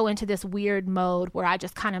go into this weird mode where I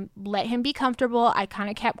just kind of let him be comfortable. I kind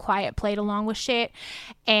of kept quiet, played along with shit,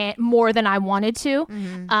 and more than I wanted to,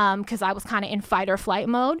 because I was kind of in fight or flight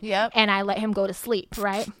mode. Yep. And I let him go to sleep,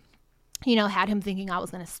 right? You know, had him thinking I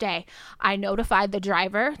was going to stay. I notified the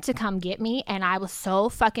driver to come get me, and I was so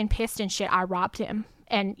fucking pissed and shit, I robbed him.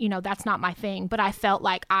 And, you know, that's not my thing, but I felt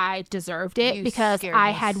like I deserved it You because scared I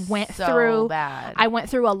me had went so through, bad. I went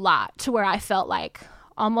through a lot to where I felt like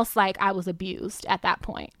almost like I was abused at that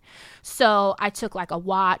point. So I took like a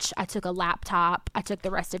watch, I took a laptop, I took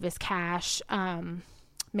the rest of his cash.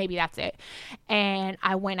 Maybe that's it. And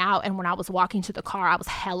I went out, and when I was walking to the car, I was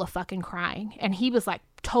hella fucking crying, and he was like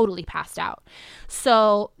totally passed out.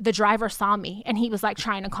 So the driver saw me, and he was like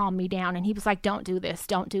trying to calm me down, and he was like, don't do this,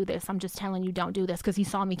 I'm just telling you, don't do this, because he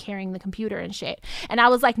saw me carrying the computer and shit. And I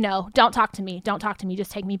was like, no, don't talk to me,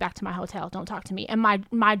 just take me back to my hotel, don't talk to me. And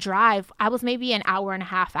my drive, I was maybe an hour and a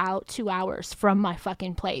half out, 2 hours from my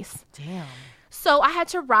fucking place. Damn. So I had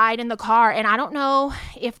to ride in the car, and I don't know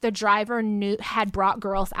if the driver had brought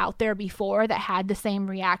girls out there before that had the same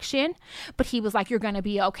reaction, but he was like, you're going to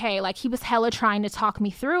be okay. Like he was hella trying to talk me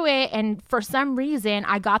through it. And for some reason,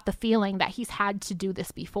 I got the feeling that he's had to do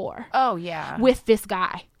this before. Oh, yeah. With this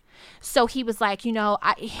guy. So he was like, you know,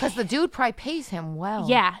 Because the dude probably pays him well.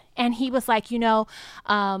 yeah. And he was like, you know,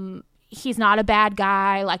 he's not a bad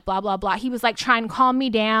guy, like blah, blah, blah. He was like trying to calm me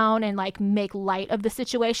down and like make light of the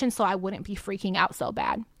situation so I wouldn't be freaking out so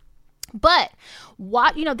bad. But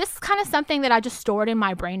you know, this is kind of something that I just stored in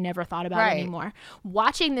my brain, never thought about Right. anymore.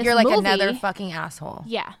 Watching this You're like movie, another fucking asshole.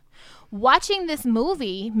 yeah. Watching this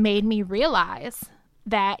movie made me realize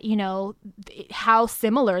that, you know, how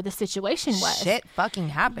similar the situation was. Shit fucking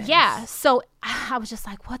happens. Yeah. So I was just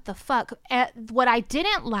like, what the fuck? What I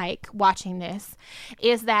didn't like watching this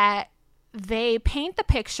is that they paint the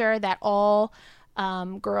picture that all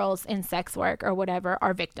girls in sex work or whatever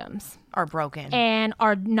are victims Are broken. and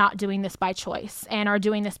are not doing this by choice and are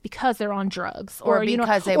doing this because they're on drugs Or you know,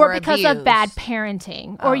 because they or were because of abused. bad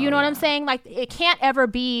parenting or you know what yeah. I'm saying? Like it can't ever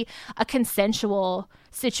be a consensual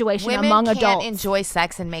situation Women among can't adults. enjoy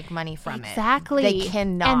sex and make money from Exactly. it. They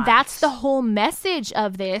cannot. And that's the whole message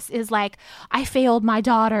of this is like, I failed my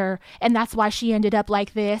daughter and that's why she ended up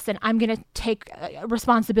like this. And I'm going to take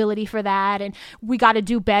responsibility for that. And we got to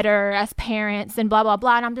do better as parents and blah, blah,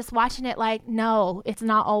 blah. And I'm just watching it like, no, it's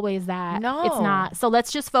not always that. No. It's not. So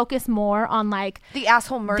let's just focus more on like the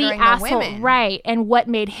asshole murdering the asshole, women. right? And what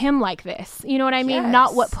made him like this? You know what I mean? Yes.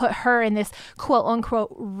 Not what put her in this quote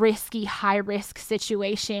unquote risky, high risk situation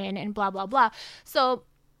and blah blah blah. So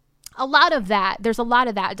a lot of that, there's a lot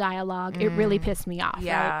of that dialogue. It really pissed me off.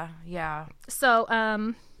 Yeah, Right? yeah. So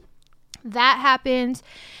that happened,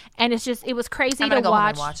 and it was crazy I'm to gonna go home watch.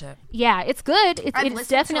 and watch it. Yeah, it's good. It's listened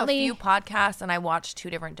definitely to a few podcasts and I watched 2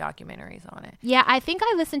 different documentaries on it. Yeah, I think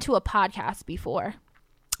I listened to a podcast before.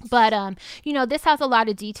 But, this has a lot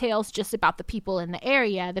of details just about the people in the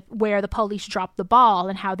area where the police dropped the ball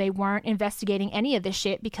and how they weren't investigating any of this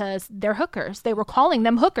shit because they're hookers. They were calling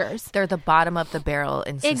them hookers. They're the bottom of the barrel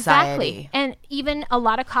in society. Exactly. And even a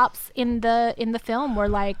lot of cops in the film were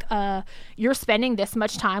like, you're spending this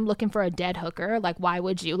much time looking for a dead hooker. Like, why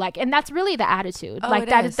would you? Like, and that's really the attitude.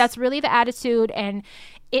 That's really the attitude. And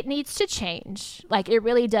it needs to change. Like, it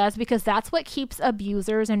really does, because that's what keeps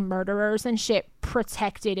abusers and murderers and shit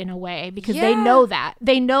protected in a way, because they know that.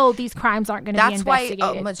 They know these crimes aren't going to be investigated.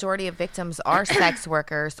 That's why a majority of victims are sex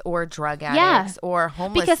workers or drug addicts or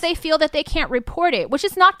homeless. Because they feel that they can't report it, which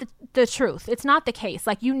is not the truth. It's not the case.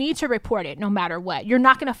 Like, you need to report it no matter what. You're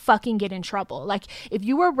not going to fucking get in trouble. Like, if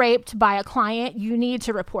you were raped by a client, you need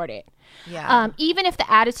to report it. Yeah. Even if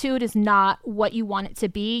the attitude is not what you want it to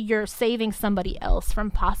be, you're saving somebody else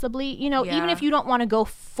from possibly, even if you don't want to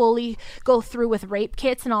go through with rape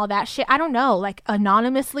kits and all that shit. I don't know, like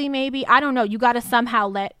anonymously maybe. I don't know. You got to somehow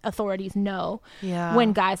let authorities know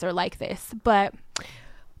when guys are like this. But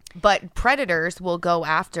predators will go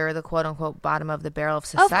after the quote unquote bottom of the barrel of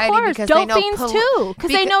society, of course, because dope they know fiends too,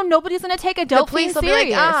 because they know nobody's going to take a dope fiend serious.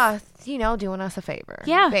 Be like, doing us a favor.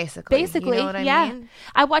 Yeah, basically. You know what I mean?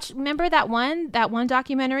 I watched. Remember that one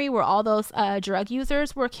documentary where all those drug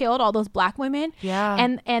users were killed, all those black women. Yeah,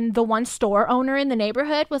 and the one store owner in the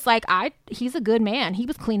neighborhood was like, he's a good man. He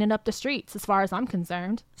was cleaning up the streets, as far as I'm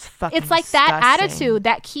concerned. It's like disgusting. That attitude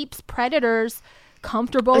that keeps predators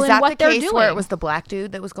comfortable in what they're doing. Is that the case where it was the black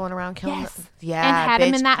dude that was going around killing? Yes. Yeah, and had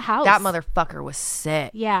him in that house. That motherfucker was sick.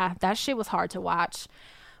 Yeah, that shit was hard to watch.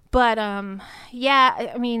 But I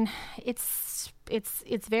mean, it's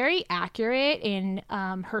very accurate in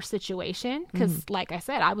her situation, because like I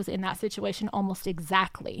said, I was in that situation almost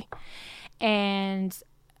exactly. And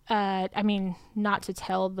I mean, not to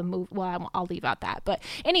tell the movie. Well, I'll leave out that. But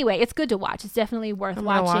anyway, it's good to watch. It's definitely worth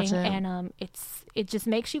watching, and it just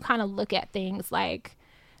makes you kind of look at things like,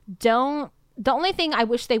 the only thing I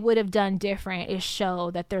wish they would have done different is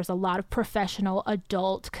show that there's a lot of professional,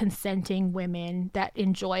 adult, consenting women that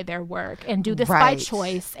enjoy their work and do this by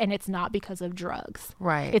choice, and it's not because of drugs.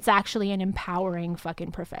 Right. It's actually an empowering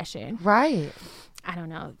fucking profession. Right. I don't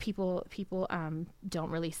know. People don't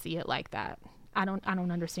really see it like that. I don't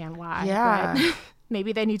understand why. Yeah. But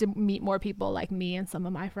maybe they need to meet more people like me and some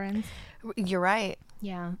of my friends. You're right.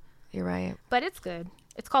 Yeah. You're right. But it's good.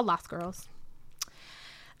 It's called Lost Girls.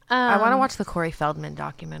 I want to watch the Corey Feldman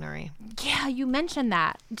documentary. Yeah, you mentioned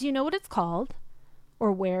that. Do you know what it's called?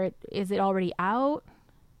 Or where is it already out?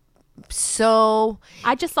 So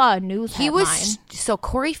I just saw a news headline. So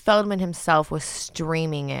Corey Feldman himself was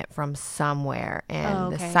streaming it from somewhere,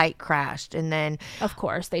 and the site crashed. And then, of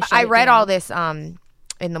course, I read all this in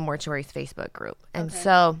the Mortuary's Facebook group, and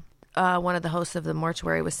so one of the hosts of the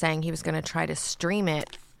Mortuary was saying he was going to try to stream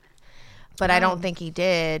it, but I don't think he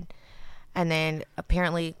did. And then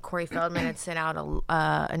apparently Corey Feldman had sent out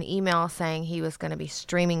an email saying he was going to be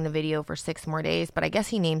streaming the video for 6 more days. But I guess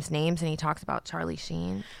he names names and he talks about Charlie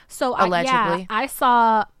Sheen. So allegedly, I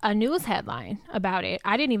saw a news headline about it.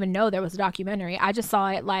 I didn't even know there was a documentary. I just saw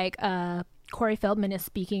it like Corey Feldman is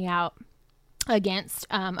speaking out against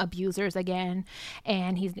abusers again,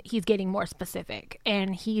 and he's getting more specific.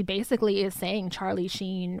 And he basically is saying Charlie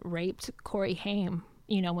Sheen raped Corey Haim,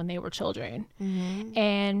 when they were children. Mm-hmm.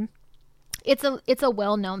 And it's a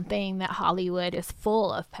well-known thing that Hollywood is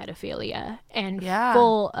full of pedophilia and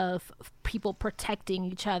full of people protecting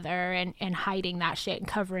each other and hiding that shit and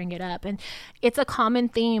covering it up. And it's a common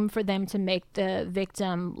theme for them to make the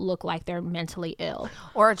victim look like they're mentally ill.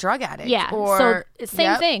 Or a drug addict. Yeah. So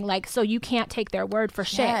same thing. Like, so you can't take their word for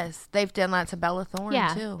shit. Yes. They've done that to Bella Thorne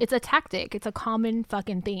too. It's a tactic. It's a common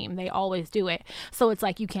fucking theme. They always do it. So it's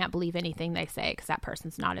like you can't believe anything they say because that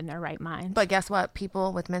person's not in their right mind. But guess what?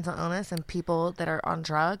 People with mental illness and people that are on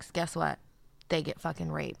drugs, guess what? They get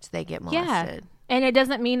fucking raped. They get molested. Yeah. And it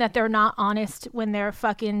doesn't mean that they're not honest when they're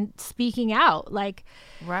fucking speaking out. Like,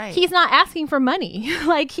 he's not asking for money.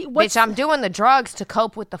 Like, bitch, I'm doing the drugs to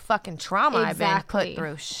cope with the fucking trauma I've been put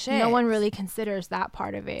through. Shit. No one really considers that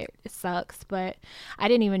part of it. It sucks. But I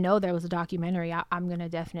didn't even know there was a documentary. I'm going to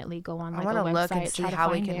definitely go on like a website. I want to look and see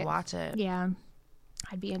how we can watch it. Yeah.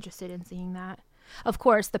 I'd be interested in seeing that. Of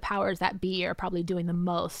course, the powers that be are probably doing the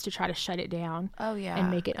most to try to shut it down. Oh, yeah.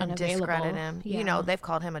 And make it unavailable. Discredit him. Yeah. They've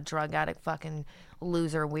called him a drug addict fucking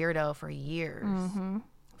loser weirdo for years. Mm-hmm.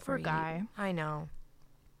 For a guy. I know.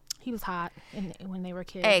 He was hot when they were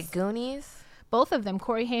kids. Hey, Goonies? both of them,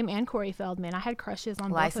 Corey Haim and Corey Feldman. I had crushes on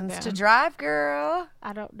both of them. License to Drive, girl.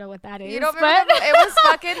 I don't know what that is. You don't remember? It was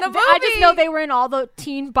fucking the movie. I just know they were in all the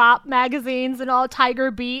Teen Bop magazines and all Tiger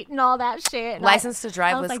Beat and all that shit. And License to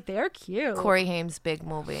Drive I was was like, they're cute. Corey Haim's big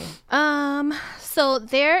movie. So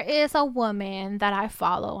there is a woman that I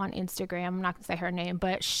follow on Instagram. I'm not gonna say her name,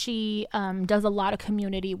 but she does a lot of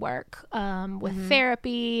community work with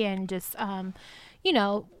therapy and just you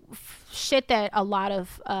know, shit that a lot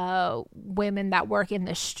of women that work in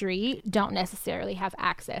the street don't necessarily have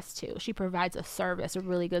access to. She provides a service, a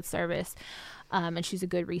really good service, and she's a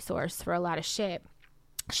good resource for a lot of shit.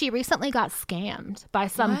 She recently got scammed by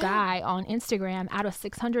some guy on Instagram out of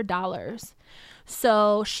 $600.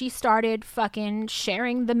 So she started fucking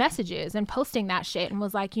sharing the messages and posting that shit and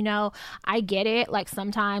was like, you know, I get it. Like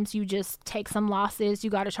sometimes you just take some losses. You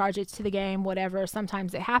got to charge it to the game, whatever.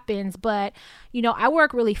 Sometimes it happens. But, you know, I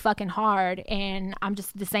work really fucking hard and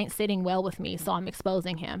this ain't sitting well with me. So I'm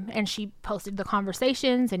exposing him. And she posted the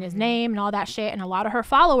conversations and his name and all that shit. And a lot of her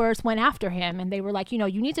followers went after him and they were like, you know,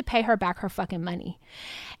 you need to pay her back her fucking money.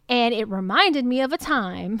 And it reminded me of a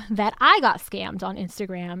time that I got scammed on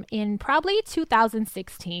Instagram in probably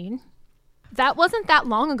 2016. That wasn't that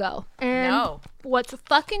long ago. And No. What's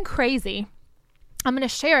fucking crazy, I'm going to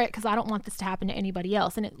share it because I don't want this to happen to anybody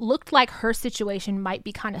else. And it looked like her situation might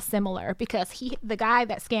be kind of similar because the guy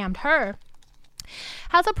that scammed her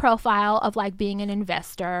has a profile of like being an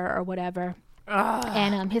investor or whatever.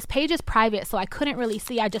 And his page is private, so I couldn't really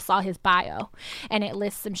see. I just saw his bio and it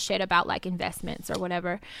lists some shit about like investments or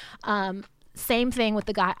whatever. Same thing with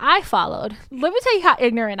the guy I followed. Let me tell you how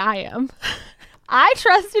ignorant I am. I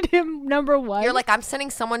trusted him, number one. You're like, I'm sending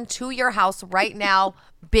someone to your house right now,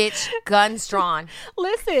 bitch, guns drawn.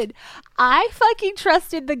 Listen, I fucking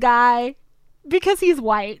trusted the guy because he's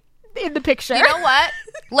white in the picture. You know what?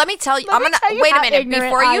 Let me tell you. Wait a minute.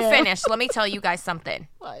 Before you finish, let me tell you guys something.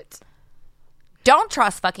 What? Don't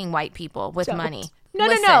trust fucking white people with money.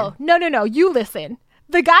 No. You listen.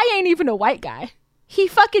 The guy ain't even a white guy. He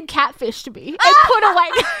fucking catfished me and put a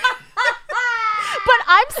white guy. But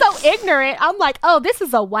I'm so ignorant. I'm like, oh, this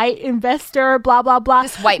is a white investor, blah, blah, blah.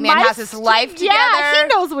 This white man has his life together. Yeah, he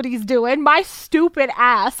knows what he's doing. My stupid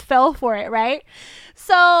ass fell for it, right?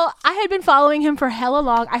 So I had been following him for hella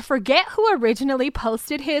long. I forget who originally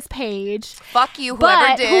posted his page. Fuck you,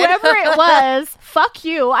 whoever did. Whoever it was, fuck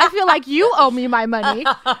you. I feel like you owe me my money.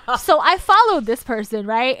 So I followed this person,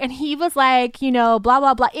 right? And he was like, you know, blah,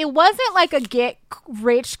 blah, blah. It wasn't like a get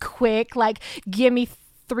rich quick, like give me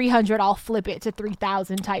 300, I'll flip it to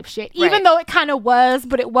 3,000 type shit. Even though it kind of was,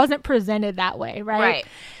 but it wasn't presented that way, right? Right.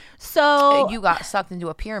 So you got sucked into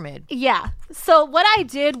a pyramid. Yeah. So what I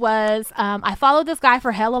did was I followed this guy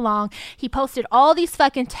for hella long. He posted all these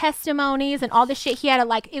fucking testimonies and all this shit. He had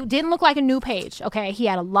it didn't look like a new page. Okay. He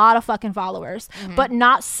had a lot of fucking followers, but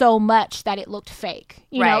not so much that it looked fake.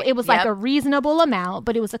 You know, it was like a reasonable amount,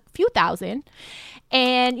 but it was a few thousand.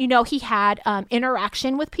 And, you know, he had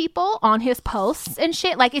interaction with people on his posts and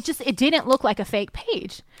shit. Like it didn't look like a fake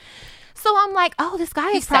page. So I'm like, oh, this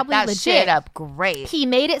guy is probably legit. He set that shit up great. He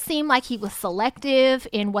made it seem like he was selective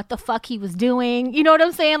in what the fuck he was doing. You know what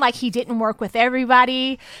I'm saying? Like he didn't work with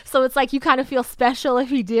everybody. So it's like you kind of feel special if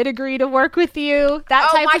he did agree to work with you.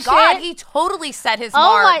 That type of shit. Oh my God, he totally set his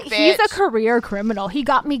mark, bitch. He's a career criminal. He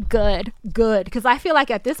got me good. Because I feel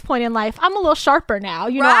like at this point in life, I'm a little sharper now.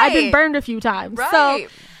 You know, I've been burned a few times. Right. So,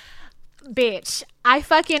 bitch, I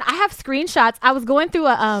have screenshots. I was going through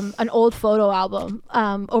an old photo album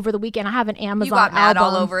over the weekend. I have an Amazon You got mad album.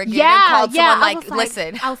 all over again and called someone like,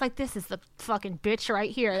 listen. I was like, this is the fucking bitch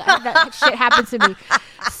right here. That shit happened to me.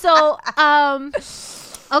 So,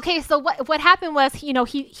 okay, so what happened was, you know,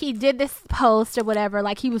 he did this post or whatever,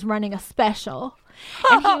 like he was running a special.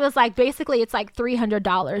 And he was like, basically, it's like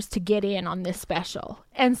 $300 to get in on this special.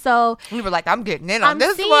 And so we were like, I'm getting in on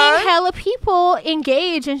this one. I'm seeing hella people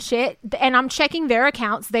engage and shit. And I'm checking their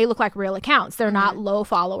accounts. They look like real accounts. They're not low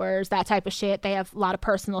followers, that type of shit. They have a lot of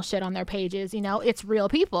personal shit on their pages. You know, it's real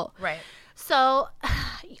people. Right. So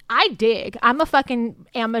I dig. I'm a fucking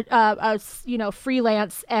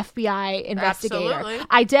freelance FBI investigator. Absolutely.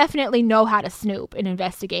 I definitely know how to snoop and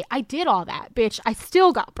investigate. I did all that, bitch. I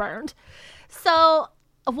still got burned. So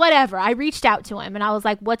whatever. I reached out to him and I was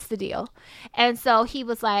like, what's the deal? And so he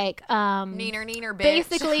was like, neener, bitch.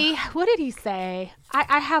 Basically, what did he say?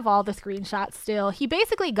 I have all the screenshots still. He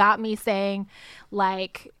basically got me saying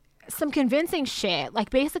like some convincing shit. Like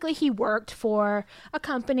basically he worked for a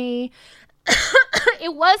company.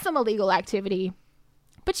 It was some illegal activity.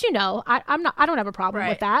 But you know, I don't have a problem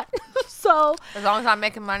with that. So as long as I'm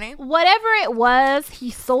making money, whatever it was,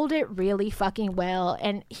 he sold it really fucking well,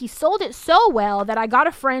 and he sold it so well that I got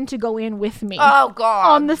a friend to go in with me. Oh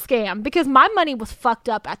God. On the scam, because my money was fucked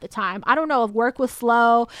up at the time. I don't know if work was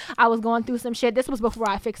slow. I was going through some shit. This was before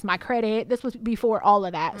I fixed my credit. This was before all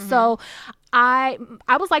of that. So I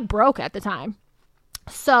was like broke at the time.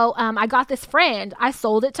 So I got this friend. I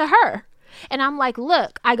sold it to her. And I'm like,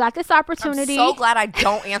 look, I got this opportunity. I'm so glad I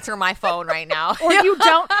don't answer my phone right now. Or you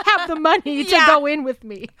don't have the money to go in with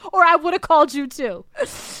me. Or I would have called you too.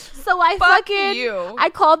 So I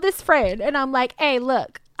called this friend and I'm like, hey,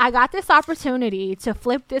 look, I got this opportunity to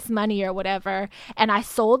flip this money or whatever. And I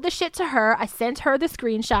sold the shit to her. I sent her the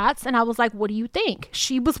screenshots and I was like, what do you think?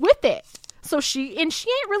 She was with it. So she ain't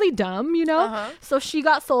really dumb, you know? So she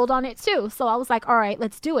got sold on it too. So I was like, all right,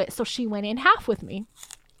 let's do it. So she went in half with me.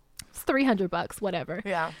 $300, whatever.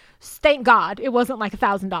 Yeah. Thank God it wasn't like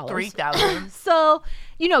 $1,000. $3,000. So,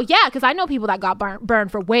 because I know people that got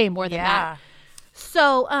burned for way more than that.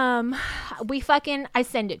 So, I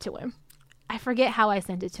send it to him. I forget how I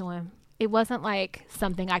sent it to him. It wasn't like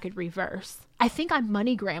something I could reverse. I think I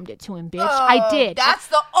MoneyGrammed it to him, bitch. I did. That's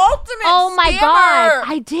the ultimate Oh my scammer. God.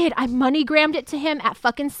 I did. I MoneyGrammed it to him at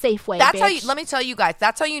fucking Safeway, That's bitch. how you, let me tell you guys,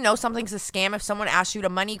 that's how you know something's a scam if someone asks you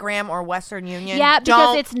to MoneyGram or Western Union. Yeah,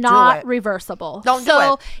 because it's not reversible. Don't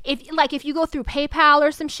do it. If you go through PayPal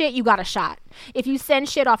or some shit, you got a shot. If you send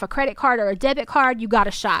shit off a credit card or a debit card, you got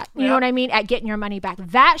a shot. You know what I mean? At getting your money back.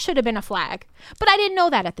 That should have been a flag. But I didn't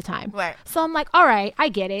know that at the time. Right. So I'm like, all right, I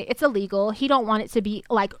get it. It's illegal. He don't want it to be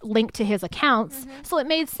like linked to his accounts. So it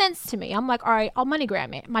made sense to me. I'm like, all right, I'll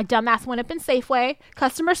MoneyGram it. My dumbass went up in Safeway,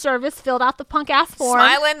 customer service, filled out the punk ass form.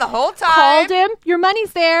 Smiling the whole time. Called him. Your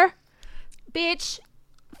money's there. Bitch.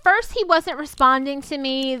 First, he wasn't responding to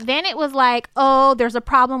me. Then it was like, oh, there's a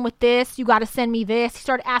problem with this. You got to send me this. He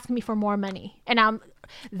started asking me for more money. And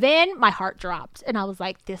then my heart dropped. And I was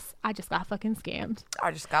like, I just got fucking scammed.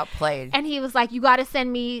 I just got played. And he was like, you got to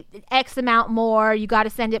send me X amount more. You got to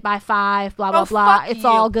send it by 5, blah, blah, blah. It's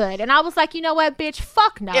all good. And I was like, you know what, bitch?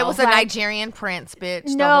 Fuck no. It was a Nigerian prince,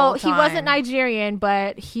 bitch. No, he wasn't Nigerian,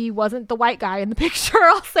 but he wasn't the white guy in the picture.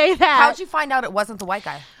 I'll say that. How'd you find out it wasn't the white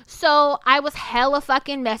guy? So I was hella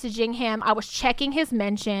fucking messaging him. I was checking his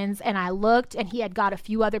mentions and I looked and he had got a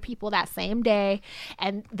few other people that same day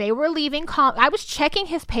and they were leaving I was checking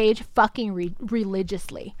his page fucking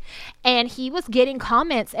religiously and he was getting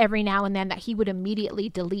comments every now and then that he would immediately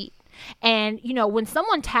delete. And, when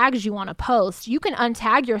someone tags you on a post, you can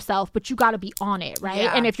untag yourself, but you got to be on it, right?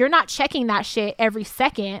 Yeah. And if you're not checking that shit every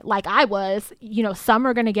second, like I was, some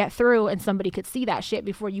are going to get through and somebody could see that shit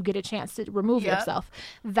before you get a chance to remove yourself.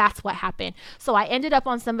 That's what happened. So I ended up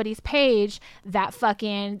on somebody's page that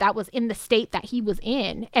was in the state that he was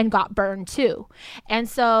in and got burned too. And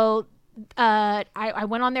so I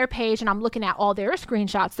went on their page and I'm looking at all their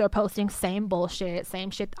screenshots they're posting, same bullshit,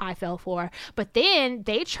 same shit I fell for. But then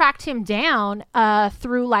they tracked him down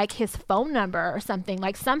through like his phone number or something.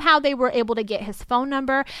 Like somehow they were able to get his phone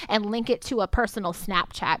number and link it to a personal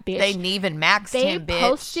Snapchat, bitch. They even maxed him, bitch. They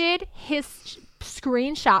posted his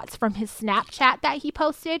screenshots from his Snapchat that he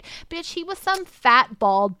posted. Bitch, he was some fat,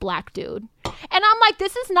 bald black dude. And I'm like,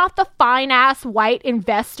 this is not the fine ass white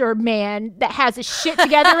investor man that has his shit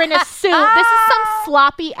together in a suit. This is some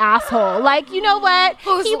sloppy asshole. Like, you know what?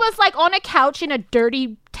 He was like on a couch in a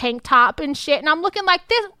dirty tank top and shit. And I'm looking like,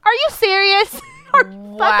 this, are you serious?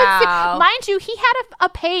 Wow. Mind you, he had a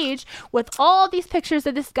page with all these pictures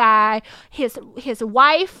of this guy, his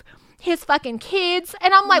wife, his fucking kids,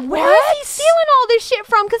 and I'm like, where is he stealing all this shit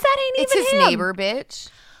from? Because that ain't even him. It's his neighbor, bitch.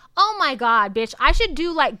 Oh my God, bitch. I should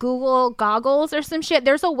do like Google goggles or some shit.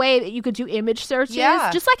 There's a way that you could do image searches.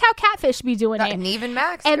 Yeah. Just like how Catfish be doing it. And even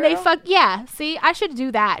Max, and girl. See, I should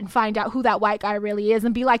do that and find out who that white guy really is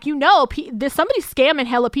and be like, there's somebody scamming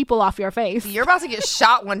hella people off your face. You're about to get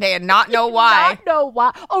shot one day and not know why. Not know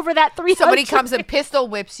why. Over that 300. Somebody comes and pistol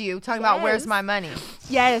whips you talking about where's my money.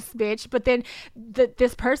 Yes, bitch. But then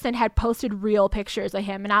this person had posted real pictures of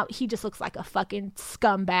him and he just looks like a fucking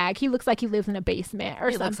scumbag. He looks like he lives in a basement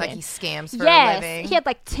or something. Looks like he scams for a living. He had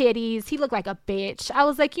like titties. He looked like a bitch. I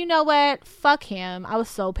was like, you know what? Fuck him. I was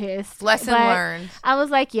so pissed. Lesson learned. I was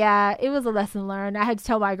like, yeah, it was a lesson learned. I had to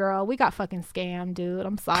tell my girl, we got fucking scammed, dude.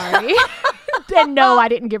 I'm sorry. And no, I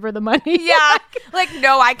didn't give her the money. Yeah. Like,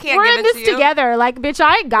 no, I can't We're give in it this to you. together. Like, bitch,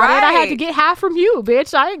 I ain't got it. I had to get half from you,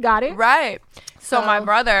 bitch. I ain't got it. Right. So my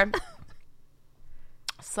brother,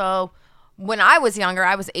 so when I was younger,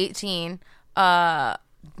 I was 18, my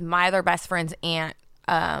other best friend's aunt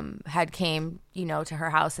had came, to her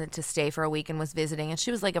house and to stay for a week and was visiting. And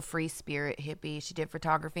she was like a free spirit hippie. She did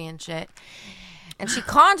photography and shit. And she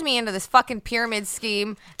conned me into this fucking pyramid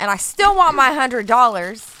scheme, and I still want my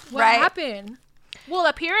 $100. What right? happened? Well,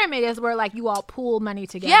 a pyramid is where like you all pool money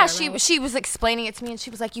together. Yeah, right? she was explaining it to me, and she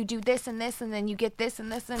was like, "You do this and this, and then you get this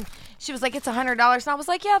and this," and she was like, "It's $100," and I was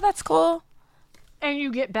like, "Yeah, that's cool." And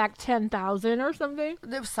you get back 10,000 or something,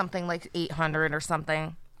 There was something like 800 or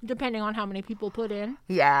something. depending on how many people put in.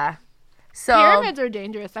 Yeah. So Pyramids are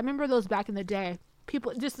dangerous. I remember those back in the day.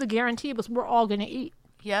 People, just the guarantee was we're all gonna eat.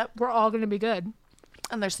 Yep. We're all gonna be good.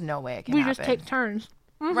 And there's no way it can We happen. just take turns.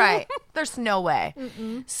 Right. There's no way.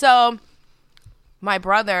 So my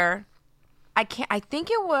brother, I think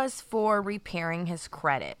it was for repairing his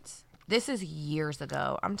credit. This is years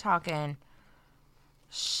ago. I'm talking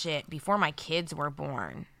shit before my kids were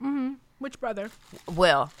born. Which brother?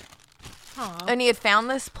 Will. Aw. And he had found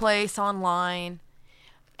this place online,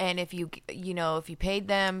 and if you paid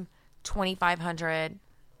them $2,500,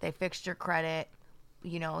 they fixed your credit.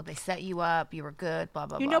 They set you up. You were good. Blah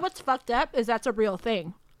blah. You blah. know what's fucked up is that's a real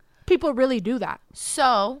thing. People really do that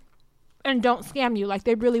So and don't scam you. Like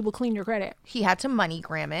they really will clean your credit. he had to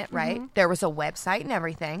MoneyGram it, right? There was a website and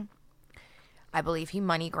everything. I believe he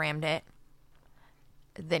MoneyGrammed it.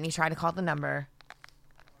 Then he tried to call the number.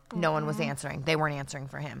 No one was answering. They weren't answering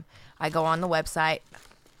for him. I go on the website.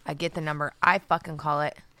 I get the number. I fucking call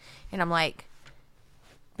it. And I'm like,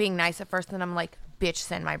 being nice at first. And I'm like, bitch,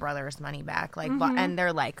 send my brother his money back. Like, and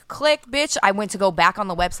they're like, click, bitch. I went to go back on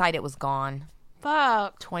the website. It was gone.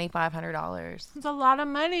 Fuck. $2,500. It's a lot of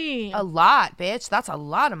money. A lot, bitch. That's a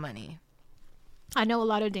lot of money. I know a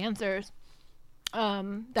lot of dancers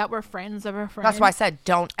that were friends of a friend. That's why I said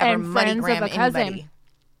don't ever And friends of MoneyGram a cousin. anybody.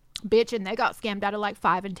 Bitch, and they got scammed out of like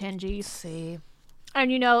 5 and 10 G's. See.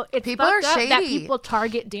 And it's People fucked are up that shady. people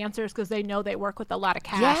target dancers because they know they work with a lot of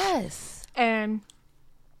cash. Yes. And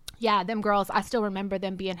yeah, them girls, I still remember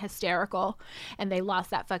them being hysterical, and they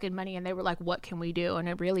lost that fucking money, and they were like, "What can we do?" And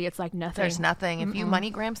it's like nothing. There's nothing. If you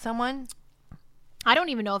MoneyGram someone, I don't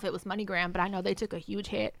even know if it was MoneyGram, but I know they took a huge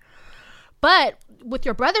hit. But with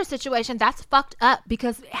your brother's situation, that's fucked up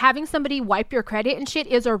because having somebody wipe your credit and shit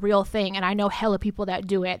is a real thing. And I know hella people that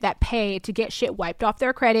do it, that pay to get shit wiped off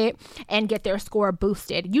their credit and get their score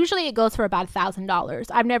boosted. Usually it goes for about $1,000.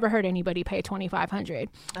 I've never heard anybody pay $2,500.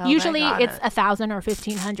 Usually it's $1,000 or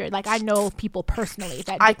 $1,500. Like I know people personally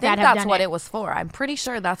that I think that have that's done what it was for. I'm pretty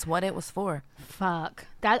sure that's what it was for. Fuck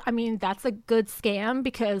that. I mean, that's a good scam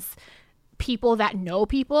because people that know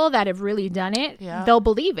people that have really done it, they'll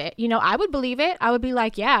believe it. I would believe it. I would be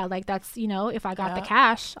like, yeah, like that's, if I got the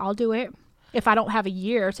cash, I'll do it. If I don't have a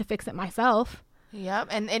year to fix it myself. Yep.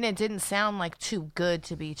 And it didn't sound like too good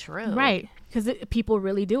to be true. Right. Because people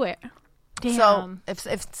really do it. Damn. So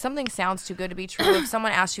if something sounds too good to be true, if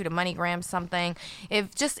someone asks you to MoneyGram something,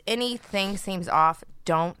 if just anything seems off,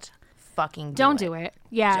 don't fucking do it.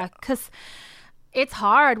 Yeah. Because it's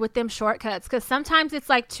hard with them shortcuts because sometimes it's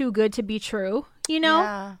like too good to be true,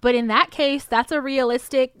 Yeah. But in that case, that's a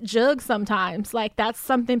realistic jug sometimes. Like that's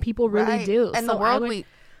something people really Right. do. And So the world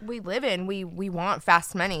we live in, we want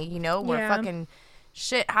fast money, We're Yeah. fucking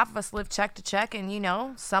shit. Half of us live check to check,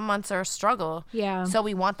 and some months are a struggle. Yeah. So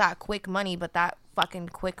we want that quick money, but that fucking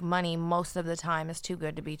quick money most of the time is too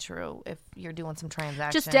good to be true if you're doing some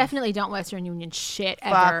transactions. Just definitely don't Western Union shit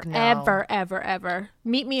ever, Fuck no. ever.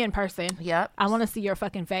 Meet me in person. Yep. I want to see your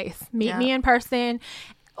fucking face. Meet Yep. me in person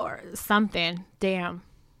or something. Damn.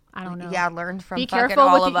 I don't know. Yeah, learn from Be fucking careful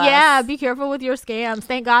all with of us. yeah. Be careful with your scams.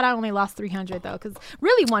 Thank God I only lost $300 though, because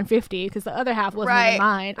really $150 because the other half wasn't Right, even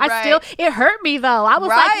mine. right. It hurt me though. I was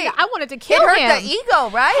Right. like, I wanted to kill It hurt him. the ego,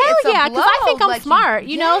 right? Hell It's a yeah, because I blow. think I'm Like, smart, So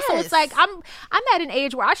it's yes. like I'm at an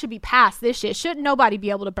age where I should be past this shit. Shouldn't nobody be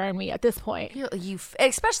able to burn me at this point? You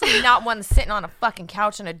especially not one sitting on a fucking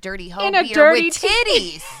couch in a dirty home In a beater dirty with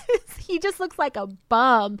titties. He just looks like a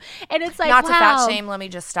bum, and it's like Not to wow. fat shame, let me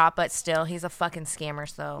just stop, but still, he's a fucking scammer,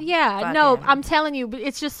 so. Yeah, fuck no, him. I'm telling you, but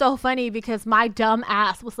it's just so funny because my dumb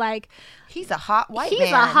ass was like, He's a hot white he's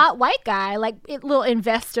man. a hot white guy, like little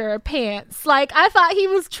investor pants. Like I thought he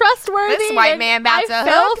was trustworthy. This white and man about I to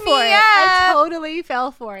fell hook for me it. I up. totally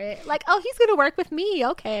fell for it. Like, oh, he's gonna work with me.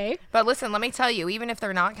 Okay, But listen, let me tell you, even if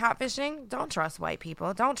they're not catfishing, don't trust white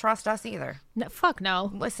people. Don't trust us either. no, fuck no.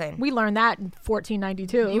 Listen. We learned that in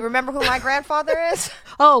 1492. You remember who my grandfather is?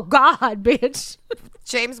 Oh God, bitch.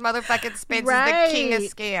 James motherfucking Spence is Right. the king of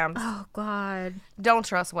scams. Oh God, Don't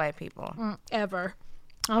trust white people. ever.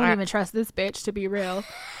 I don't All right. even trust this bitch to be real.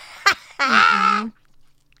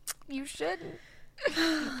 You shouldn't.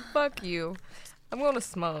 Fuck you. I'm going to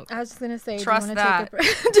smoke. I was just gonna say, Trust do you wanna that.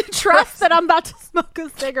 Take a break? Trust that I'm about to smoke a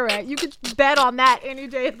cigarette. You could bet on that any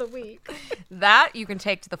day of the week. That you can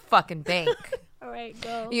take to the fucking bank. All right,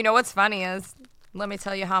 go. You know what's funny is Let me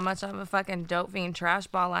tell you how much of a fucking dope fiend trash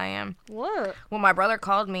ball I am. What? When my brother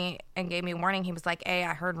called me and gave me warning, he was like, hey,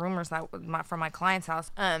 I heard rumors that from my client's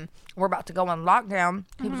house, we're about to go on lockdown.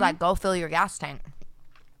 He was like, go fill your gas tank.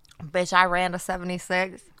 Bitch, I ran to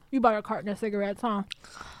 76. You bought a carton of cigarettes, huh?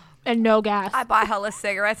 And no gas. I bought hella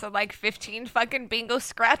cigarettes and like 15 fucking bingo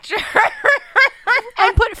scratchers.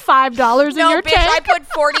 And put $5 in your bitch, tank? I put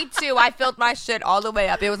 42. I filled my shit all the way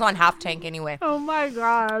up. It was on half tank anyway. Oh my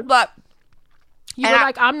God. But you were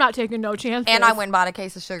like, I'm not taking no chances. And I went and bought a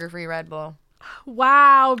case of sugar-free Red Bull.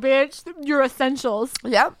 Wow, bitch. Your essentials.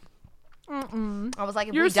 Yep. I was like,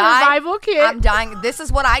 if You're we a survival die, kid. I'm dying. This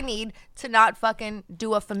is what I need to not fucking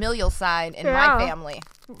do a familial side in my family.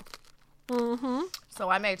 So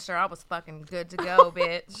I made sure I was fucking good to go,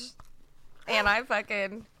 bitch. And I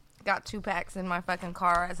fucking got 2 packs in my fucking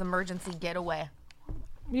car as emergency getaway.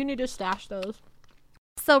 You need to stash those.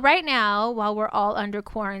 So right now, while we're all under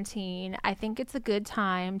quarantine, I think it's a good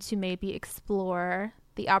time to maybe explore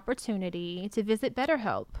the opportunity to visit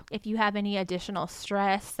BetterHelp. If you have any additional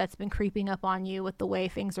stress that's been creeping up on you with the way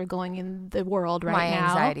things are going in the world right now. My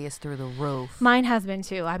anxiety is through the roof. Mine has been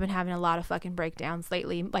too. I've been having a lot of fucking breakdowns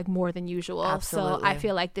lately, like more than usual. Absolutely. So I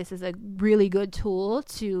feel like this is a really good tool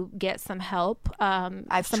to get some help,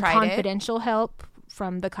 I've some tried confidential help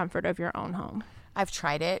from the comfort of your own home. I've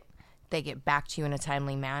tried it. They get back to you in a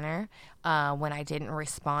timely manner. When I didn't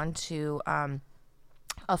respond to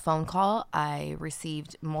a phone call, I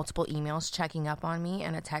received multiple emails checking up on me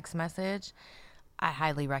and a text message. I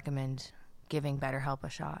highly recommend giving BetterHelp a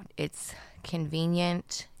shot. It's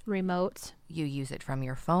convenient. Remote. You use it from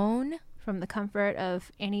your phone. From the comfort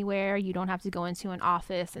of anywhere. You don't have to go into an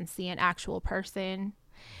office and see an actual person.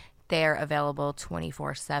 They're available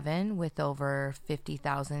 24/7 with over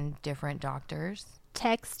 50,000 different doctors.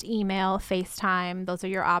 Text, email, FaceTime, those are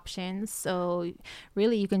your options. So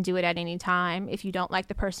really you can do it at any time. If you don't like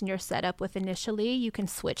the person you're set up with initially, you can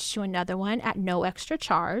switch to another one at no extra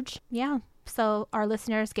charge. Yeah. So our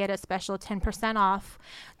listeners get a special 10% off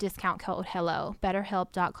discount code HELLO,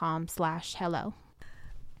 betterhelp.com/hello.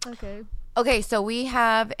 Okay, so we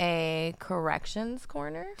have a corrections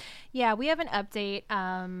corner. Yeah, we have an update.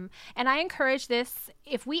 And I encourage this,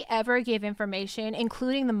 if we ever give information,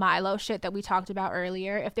 including the Milo shit that we talked about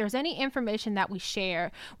earlier, if there's any information that we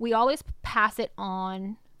share, we always pass it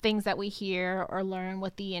on, things that we hear or learn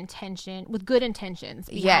with the intention, with good intentions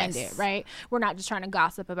behind it, right? We're not just trying to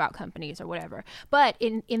gossip about companies or whatever. But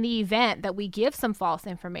in the event that we give some false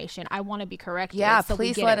information, I want to be corrected. Yeah, so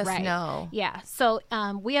please we get let it us right. know. Yeah. So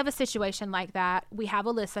we have a situation like that. We have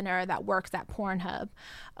a listener that works at Pornhub.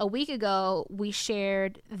 A week ago, we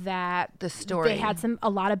shared that the story, they had a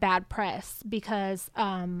lot of bad press because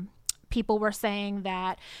people were saying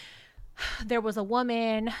that there was a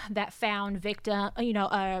woman that found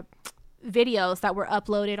videos that were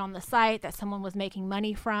uploaded on the site that someone was making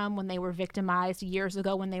money from when they were victimized years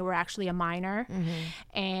ago when they were actually a minor.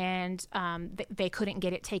 And they couldn't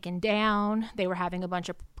get it taken down. They were having a bunch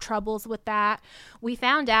of troubles with that. We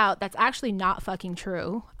found out that's actually not fucking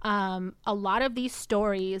true. A lot of these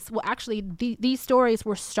stories, well, actually these stories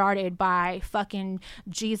were started by fucking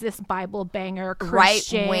Jesus Bible banger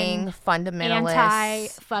Christian, right-wing fundamentalists,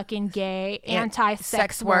 anti-fucking gay,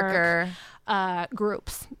 anti-sex worker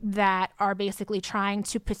groups that are basically trying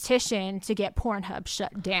to petition to get Pornhub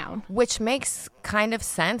shut down. Which makes kind of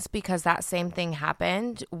sense because that same thing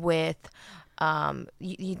happened with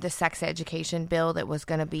the sex education bill that was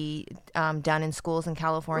going to be done in schools in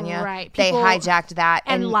California. Right. They hijacked that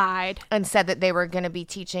and lied and said that they were going to be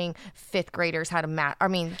teaching fifth graders how to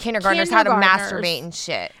kindergartners how to masturbate and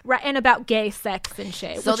shit. Right, and about gay sex and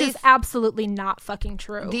shit, so which is absolutely not fucking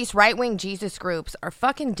true. These right-wing Jesus groups are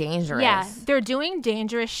fucking dangerous. Yeah, they're doing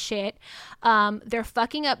dangerous shit. They're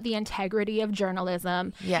fucking up the integrity of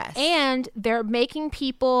journalism. Yes. And they're making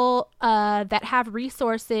people that have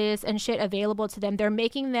resources and shit available to them, they're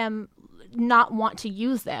making them not want to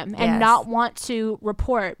use them and not want to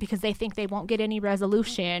report because they think they won't get any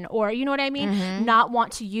resolution, or you know what I mean? Not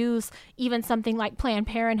want to use even something like Planned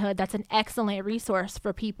Parenthood. That's an excellent resource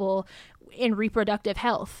for people in reproductive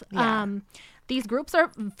health. These groups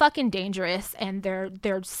are fucking dangerous, and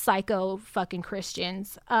they're psycho fucking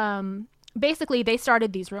Christians. Basically, they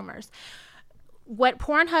started these rumors. What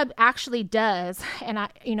Pornhub actually does, and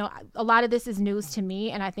a lot of this is news to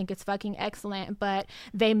me, and I think it's fucking excellent, but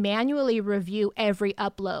they manually review every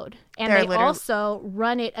upload, And they also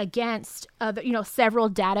run it against other, several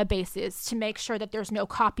databases to make sure that there's no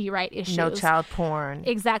copyright issues. No child porn.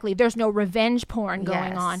 Exactly. There's no revenge porn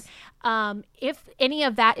going on. If any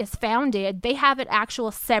of that is founded, they have an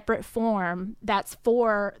actual separate form that's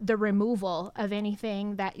for the removal of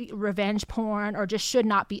anything that revenge porn or just should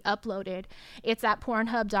not be uploaded. It's at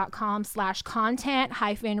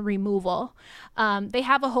pornhub.com/content-removal. They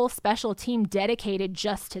have a whole special team dedicated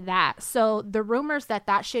just to that. So the rumors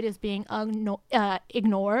that shit is being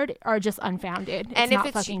ignored are just unfounded. It's not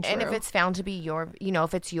fucking true. And if it's found to be your,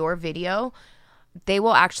 if it's your video, they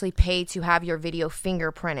will actually pay to have your video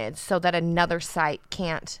fingerprinted so that another site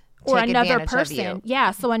can't or take another advantage person. of you.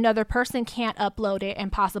 Yeah, so another person can't upload it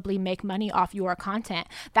and possibly make money off your content.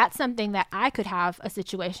 That's something that I could have a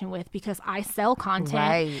situation with because I sell content.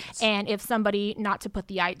 Right. And if somebody, not to put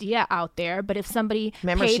the idea out there, but if somebody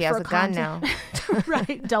Remember, paid she has for a content, gun now.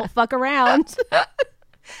 right? Don't fuck around.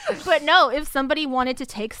 But no, if somebody wanted to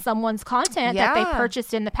take someone's content that they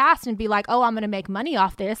purchased in the past and be like, oh, I'm going to make money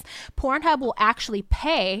off this, Pornhub will actually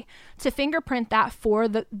pay to fingerprint that for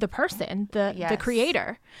the person, the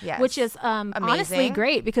creator, which is honestly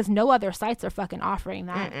great because no other sites are fucking offering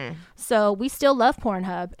that. So we still love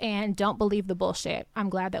Pornhub and don't believe the bullshit. I'm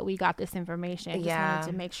glad that we got this information. Just wanted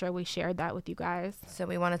to make sure we shared that with you guys. So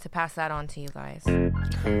we wanted to pass that on to you guys.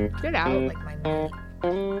 Get out. Like my meat.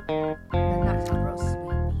 That's not gross.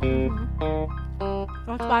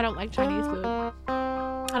 That's why I don't like Chinese food.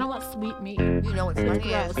 I don't want sweet meat. You know what's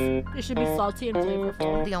funny is It should be salty and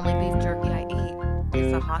flavorful. the only beef jerky I eat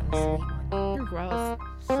is a hot and sweet one. You're gross.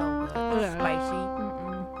 So good. Yeah. Spicy.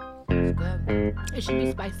 It's good. It should be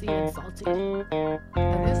spicy and salty.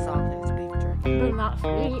 It is salty. It's beef jerky. But not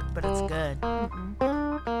sweet. But it's good.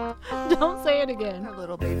 Don't say it again. A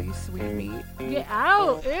little baby sweet meat. Get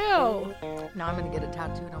out. Ew. Now I'm going to get it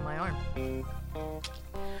tattooed on my arm.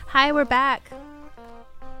 Hi, we're back.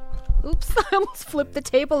 Oops, I almost flipped the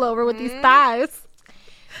table over with these thighs.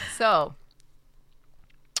 So,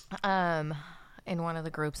 in one of the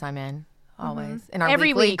groups I'm in, always, in our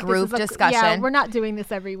Every weekly week. group This is discussion. Yeah, we're not doing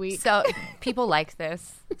this every week. So, people like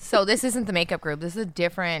this. So, this isn't the makeup group. This is a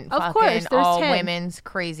different Of fucking course, there's all 10. women's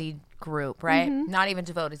crazy group, right? Not even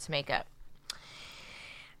devoted to makeup.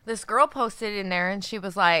 This girl posted in there and she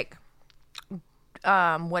was like,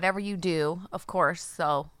 whatever you do, of course.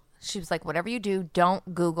 So she was like, whatever you do,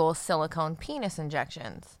 don't Google silicone penis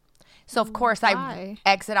injections. So of course I Why?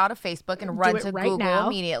 exit out of Facebook and run it to right Google now.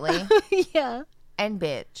 immediately Yeah. and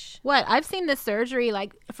bitch. What? I've seen the surgery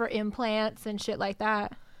like for implants and shit like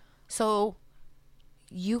that. So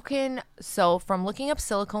from looking up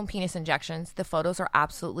silicone penis injections, the photos are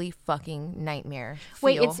absolutely fucking nightmare.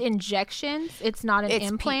 Wait, it's injections? It's not an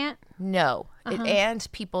implant? No. And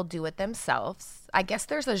people do it themselves. I guess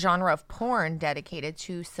there's a genre of porn dedicated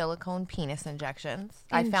to silicone penis injections.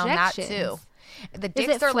 I found that too. Injections? The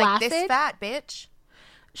dicks are like this flaccid? fat, bitch.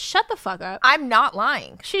 Shut the fuck up. I'm not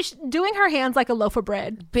lying. She's doing her hands like a loaf of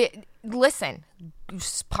bread. Listen,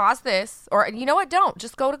 just pause this, or you know what? Don't.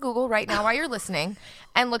 Just go to Google right now while you're listening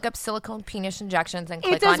and look up silicone penis injections and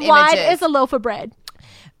click It's on as wide images. as a loaf of bread.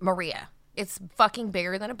 Maria, it's fucking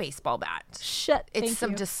bigger than a baseball bat. It's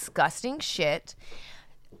some disgusting shit,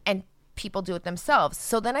 and people do it themselves.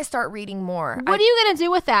 So then I start reading more. What are you going to do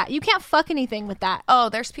with that? You can't fuck anything with that. Oh,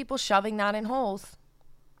 there's people shoving that in holes.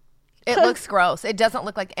 It looks gross. It doesn't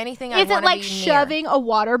look like anything I want Is to it like be shoving a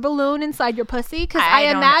water balloon inside your pussy? Because I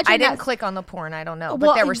imagine I didn't that's- click on the porn. I don't know.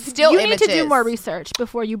 But there were still you images. need to do more research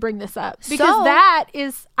before you bring this up. Because So- that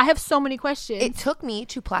is, I have so many questions. It took me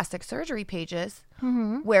to plastic surgery pages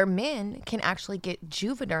where men can actually get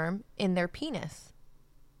Juvederm in their penis.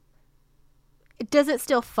 Does it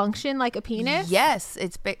still function like a penis? Yes,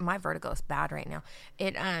 it's big. My vertigo is bad right now.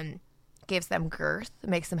 It gives them girth,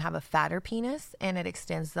 makes them have a fatter penis, and it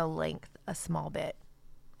extends the length a small bit.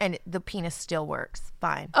 And the penis still works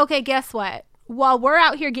fine. Okay, guess what? While we're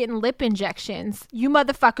out here getting lip injections, you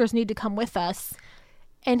motherfuckers need to come with us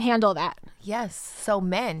and handle that. Yes. So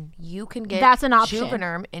men, you can get That's an option.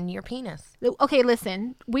 Juvederm in your penis. Okay,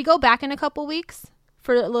 listen. We go back in a couple weeks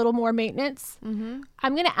for a little more maintenance. Mm-hmm.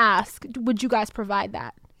 I'm going to ask, would you guys provide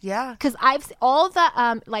that? Yeah. Because all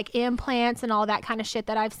the like implants and all that kind of shit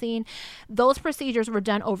that I've seen, those procedures were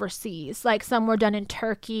done overseas. Like some were done in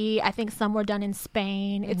Turkey. I think some were done in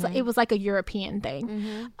Spain. It was like a European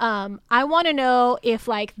thing. I want to know if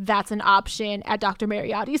like that's an option at Dr.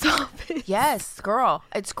 Mariotti's office. Yes, girl.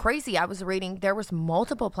 It's crazy. I was reading. There was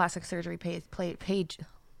multiple plastic surgery page.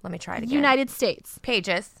 Let me try it again. United States.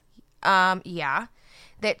 Pages. Yeah.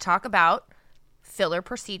 That talk about filler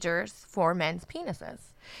procedures for men's penises.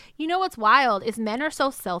 You know what's wild is men are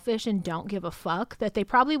so selfish and don't give a fuck that they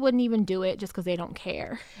probably wouldn't even do it just because they don't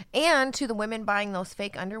care. And to the women buying those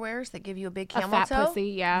fake underwears that give you a big camel fat toe, pussy,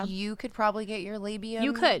 yeah. you could probably get your labia.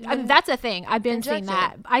 You could. I mean, that's a thing. I've been seeing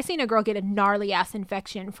that. injected. I seen a girl get a gnarly ass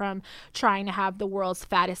infection from trying to have the world's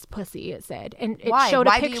fattest pussy, it said. And it Why? showed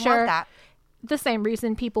a Why picture. do you want that? The same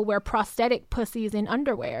reason people wear prosthetic pussies in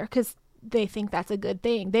underwear, because they think that's a good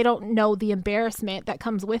thing. They don't know the embarrassment that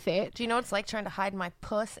comes with it. Do you know what it's like trying to hide my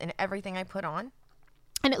puss in everything I put on?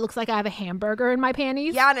 And it looks like I have a hamburger in my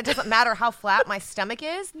panties. Yeah, and it doesn't matter how flat my stomach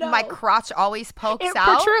is. No. My crotch always pokes It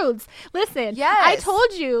out. protrudes. Listen, Yes. I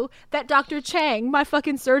told you that Dr. Chang, my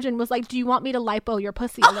fucking surgeon, was like, do you want me to lipo your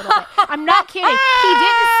pussy a little bit? I'm not kidding. He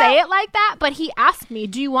didn't say it like that, but he asked me,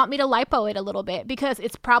 do you want me to lipo it a little bit? Because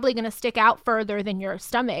it's probably going to stick out further than your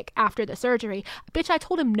stomach after the surgery. Bitch, I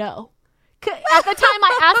told him no. At the time,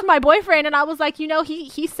 I asked my boyfriend, and I was like, you know, he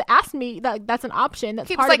asked me that that's an option. That's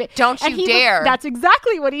He part was of like, it. "Don't And you dare." That's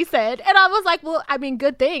exactly what he said. And I was like, well, I mean,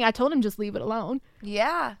 good thing. I told him just leave it alone.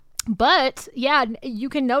 Yeah. But yeah, you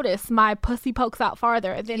can notice my pussy pokes out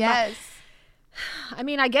farther than Yes. I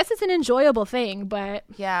mean, I guess it's an enjoyable thing, but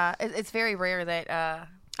Yeah. It's very rare that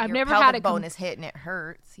I've your never pelvic had a bone is hit and it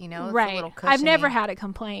hurts. You know, it's a right. little I've never cushiony. had a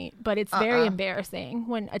complaint, but it's very embarrassing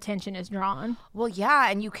when attention is drawn. Well, yeah,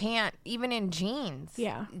 and you can't even in jeans.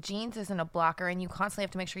 Yeah. Jeans isn't a blocker, and you constantly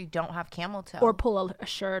have to make sure you don't have camel toe. Or pull a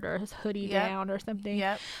shirt or a hoodie Yep. down or something.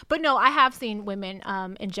 Yep. But no, I have seen women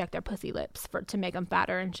inject their pussy lips to make them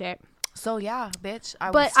fatter and shit. So yeah, bitch. I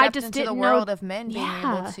But stepped I just into the didn't world know- of men being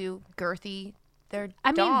Yeah. able to girthy their.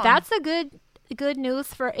 I mean, dong. that's a good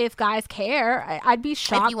news for if guys care. I'd be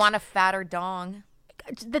shocked. if you want a fatter dong.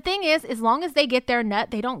 The thing is, as long as they get their nut,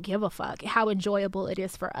 they don't give a fuck how enjoyable it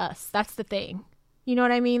is for us. That's the thing. You know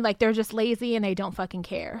what I mean? Like, they're just lazy and they don't fucking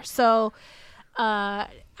care. So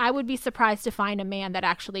I would be surprised to find a man that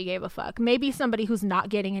actually gave a fuck. Maybe somebody who's not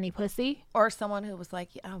getting any pussy. Or someone who was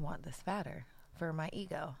like, yeah, I want this fatter for my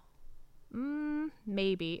ego.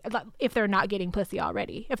 Maybe. If they're not getting pussy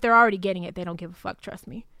already. If they're already getting it, they don't give a fuck. Trust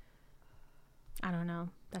me. I don't know.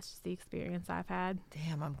 That's just the experience I've had.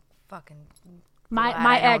 Damn, I'm fucking. My glad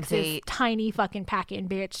I don't ex is date. tiny fucking packing,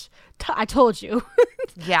 bitch. I told you.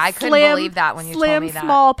 Yeah, I couldn't believe that when you told me that. Slim,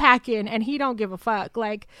 small packing, and he don't give a fuck.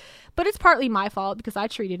 Like, but it's partly my fault because I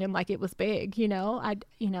treated him like it was big. You know,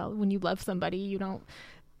 when you love somebody, you don't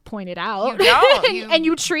point it out. You don't. and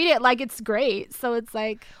you treat it like it's great. So it's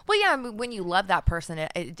like, Well, yeah, I mean, when you love that person,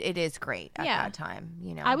 it is great at Yeah. that time.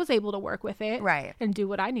 You know, I was able to work with it, Right. and do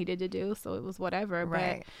what I needed to do. So it was whatever.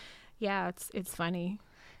 Right. But yeah, it's funny.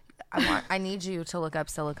 I need you to look up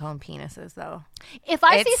silicone penises, though. If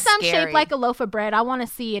I see It's some scary. shaped like a loaf of bread, I want to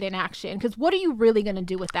see it in action. Because what are you really gonna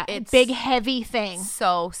do with that It's big heavy thing?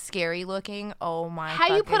 So scary looking. Oh my!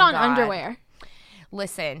 How you put fucking on God. underwear?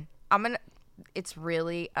 Listen, It's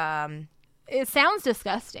really. It sounds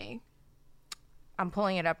disgusting. I'm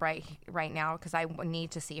pulling it up right now because I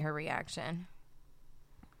need to see her reaction.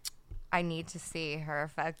 I need to see her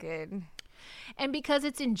fucking. And because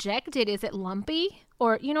it's injected, is it lumpy?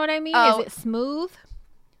 Or, you know what I mean? Oh. Is it smooth?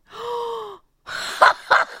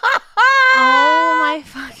 Oh my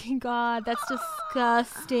fucking God. That's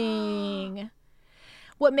disgusting.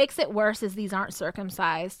 What makes it worse is these aren't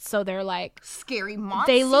circumcised. So they're like, Scary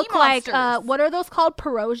they look like, what are those called?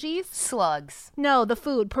 Pierogies? slugs. No, the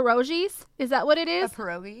food. Pierogies? Is that what it A is?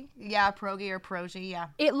 pierogi? Yeah, a pierogi or pierogi, yeah.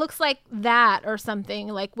 It looks like that or something,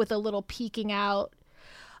 like with a little peeking out.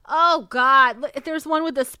 Oh, God. Look, there's one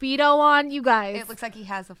with the Speedo on. You guys. It looks like he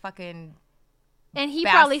has a fucking. And he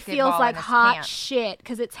probably feels basketball like in his hot pants. shit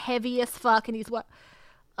because it's heavy as fuck and he's what?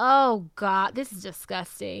 Oh, God. This is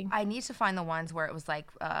disgusting. I need to find the ones where it was like.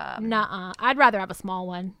 Nuh-uh. I'd rather have a small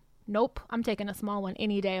one. Nope. I'm taking a small one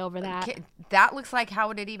any day over that. That looks like how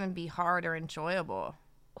would it even be hard or enjoyable?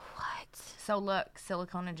 What? So look,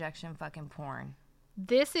 silicone injection fucking porn.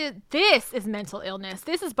 This is mental illness.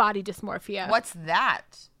 This is body dysmorphia. What's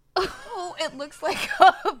that? Oh, it looks like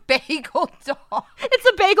a bagel dog. It's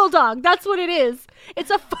a bagel dog. That's what it is. It's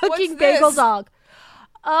a fucking bagel this? dog.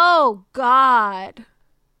 Oh, God.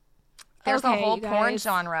 There's Okay, a whole you porn guys.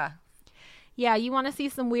 genre. Yeah, you want to see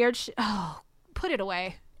some weird shit? Oh, put it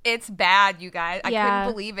away. It's bad, you guys. I Yeah.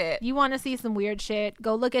 couldn't believe it. You want to see some weird shit?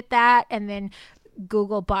 Go look at that and then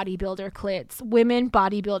Google bodybuilder clits. Women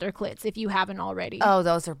bodybuilder clits if you haven't already. Oh,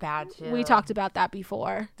 those are bad too. We talked about that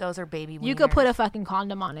before. Those are baby wieners. You could put a fucking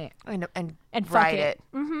condom on it and and fuck write it.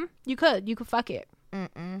 Mm-hmm. You could fuck it.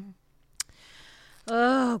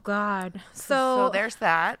 Oh, God. So there's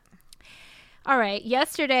that. All right.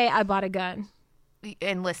 Yesterday, I bought a gun.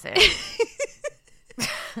 And listen,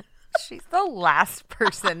 She's the last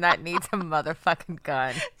person that needs a motherfucking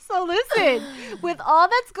gun. So listen, with all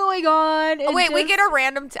that's going on. Oh, wait, we get a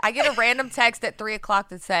random. I get a random text at 3:00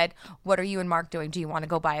 that said, "What are you and Mark doing? Do you want to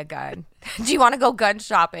go buy a gun? Do you want to go gun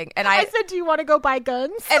shopping?" And I said, "Do you want to go buy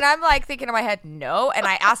guns?" And I'm like thinking in my head, no. And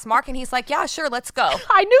I asked Mark, and he's like, "Yeah, sure, let's go."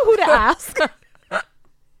 I knew who to ask.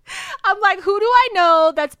 I'm like, who do I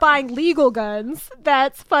know that's buying legal guns?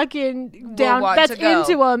 That's fucking down. That's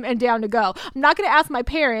into them and down to go. I'm not going to ask my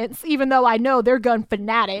parents, even though I know they're gun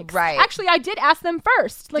fanatics. Right. Actually, I did ask them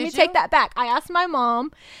first. Let me take that back. I asked my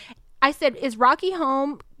mom. I said, "Is Rocky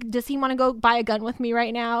home? Does he want to go buy a gun with me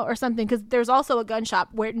right now or something?" Because there's also a gun shop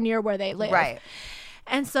near where they live. Right.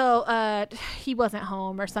 And so he wasn't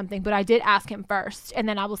home or something, but I did ask him first, and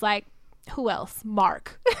then I was like, who else?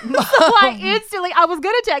 Mark. So I was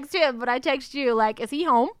going to text him, but I text you like, is he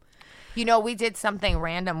home? You know, we did something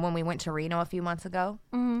random when we went to Reno a few months ago.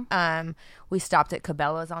 Mm-hmm. We stopped at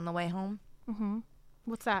Cabela's on the way home. Mm-hmm.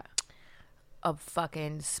 What's that? A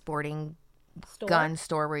fucking sporting gun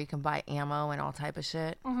store where you can buy ammo and all type of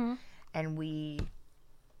shit. Mm-hmm. And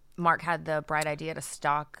Mark had the bright idea to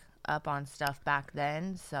stock up on stuff back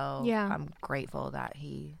then. So yeah. I'm grateful that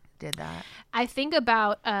he did that. I think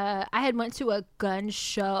about I had went to a gun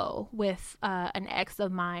show with an ex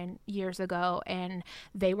of mine years ago, and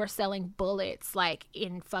they were selling bullets like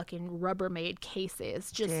in fucking Rubbermaid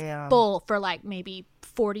cases, just full for like maybe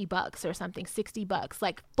 $40 or something, $60,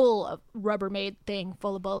 like full of Rubbermaid thing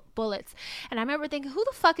full of bullets. And I remember thinking, who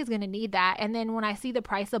the fuck is gonna need that? And then when I see the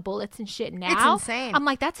price of bullets and shit now, it's insane. I'm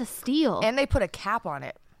like, that's a steal. And they put a cap on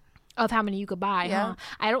it of how many you could buy. Huh?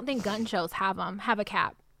 I don't think gun shows have a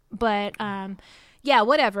cap. But, yeah,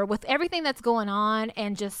 whatever. With everything that's going on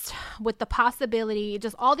and just with the possibility,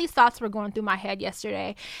 just all these thoughts were going through my head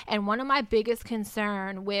yesterday. And one of my biggest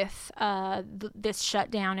concern with this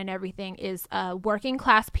shutdown and everything is working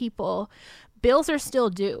class people. Bills are still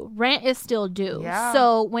due. Rent is still due. Yeah.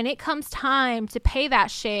 So when it comes time to pay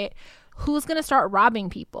that shit, who's going to start robbing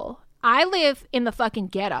people? I live in the fucking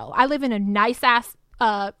ghetto. I live in a nice ass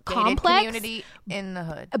complex community in the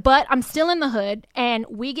hood, but I'm still in the hood, and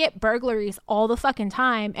we get burglaries all the fucking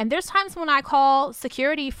time. And there's times when I call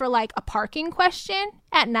security for like a parking question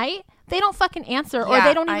at night, they don't fucking answer, or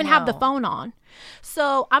they don't even have the phone on.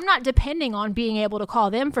 So I'm not depending on being able to call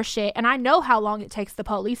them for shit, and I know how long it takes the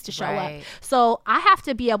police to show up. So I have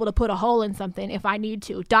to be able to put a hole in something if I need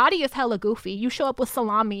to. Dottie is hella goofy. You show up with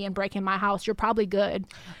salami and break in my house, you're probably good.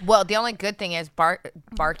 Well, the only good thing is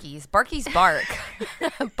Barky's bark.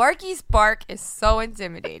 Barky's bark is so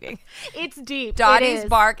intimidating. It's deep. Dottie's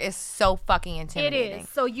bark is so fucking intimidating. It is.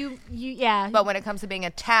 So you yeah. But when it comes to being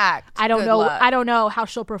attacked, I don't know how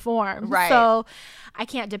she'll perform. Right. So I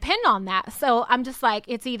can't depend on that. So I'm just like,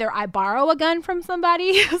 it's either I borrow a gun from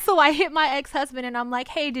somebody. So I hit my ex-husband and I'm like,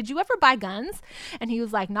 hey, did you ever buy guns? And he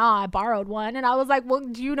was like, nah, I borrowed one. And I was like, well,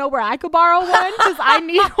 do you know where I could borrow one? Because I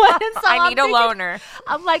need one. So I need a loaner.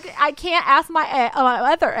 I'm like, I can't ask my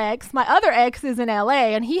other ex. My other ex is in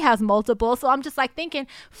LA and he has multiple. So I'm just like thinking,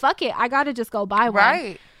 fuck it, I got to just go buy one.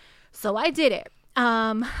 Right. So I did it.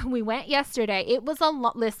 We went yesterday. It was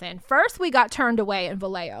listen, first we got turned away in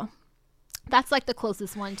Vallejo. That's like the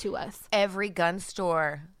closest one to us. Every gun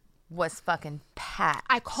store was fucking packed.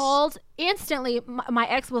 I called instantly. My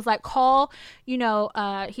ex was like, call, he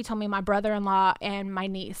told me my brother-in-law and my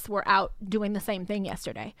niece were out doing the same thing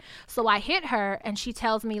yesterday. So I hit her and she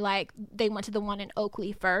tells me like they went to the one in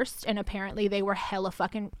Oakley first, and apparently they were hella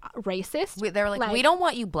fucking racist. They were like, we don't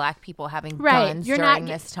want you black people having guns during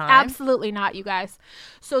this time. Absolutely not, you guys.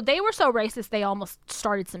 So they were so racist they almost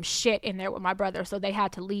started some shit in there with my brother, so they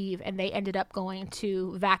had to leave, and they ended up going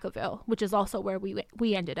to Vacaville, which is also where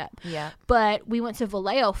we ended up. Yeah. But we went to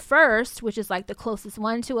Vallejo first, which is like the closest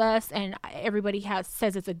one to us, and everybody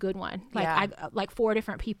says it's a good one. Like 4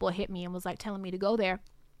 different people hit me and was like telling me to go there.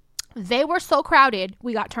 They were so crowded,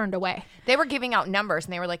 we got turned away. They were giving out numbers,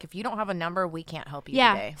 and they were like, if you don't have a number, we can't help you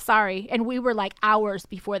today. Sorry. And we were like hours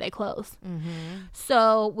before they closed. Mm-hmm.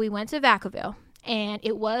 So we went to Vacaville. And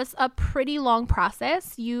it was a pretty long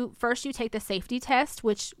process. First you take the safety test,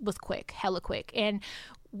 which was quick, hella quick. And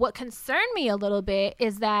what concerned me a little bit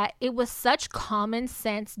is that it was such common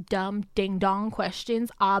sense, dumb ding dong questions,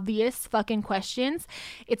 obvious fucking questions.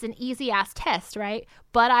 It's an easy ass test, right?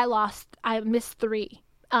 But I missed 3.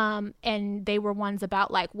 And they were ones about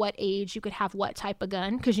like what age you could have what type of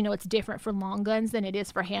gun. Cause it's different for long guns than it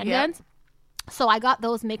is for handguns. So I got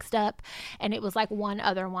those mixed up, and it was like one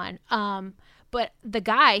other one. But the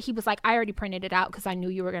guy, he was like, I already printed it out because I knew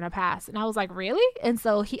you were going to pass. And I was like, really? And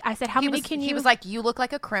so I said, how many can you? He was like, you look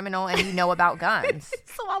like a criminal and you know about guns.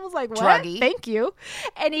 So I was like, what? Druggy. Thank you.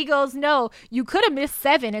 And he goes, no, you could have missed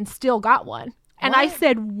 7 and still got one. And What? I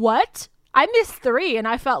said, what? I missed 3 and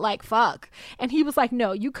I felt like fuck. And he was like,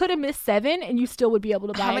 no, you could have missed 7 and you still would be able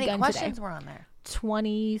to buy How a many gun questions today. were on there?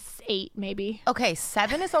 28 maybe. Okay,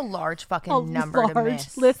 7 is a large fucking number to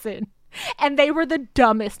miss. Listen. And they were the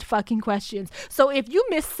dumbest fucking questions. So if you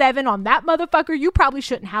missed 7 on that motherfucker, you probably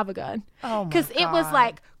shouldn't have a gun. Oh my Because it was God.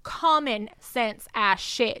 like common sense ass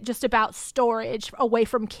shit just about storage away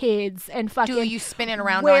from kids and fucking. Do you spin it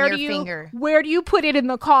around where on do your you, finger? Where do you put it in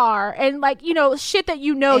the car? And like, you know, shit that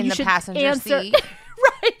you know In you the should passenger answer. seat?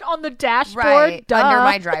 Right on the dashboard. Right, Duh. under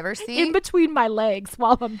my driver's seat? In between my legs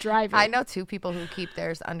while I'm driving. I know 2 people who keep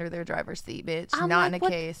theirs under their driver's seat, bitch. I'm Not like, in a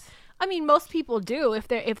what- case. I mean, most people do if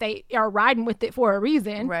they are riding with it for a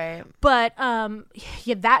reason. Right. But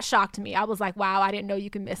yeah, that shocked me. I was like, wow, I didn't know you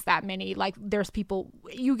could miss that many. Like, there's people,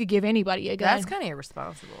 you could give anybody a gun. That's kind of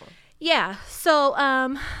irresponsible. Yeah. So,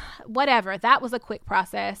 whatever. That was a quick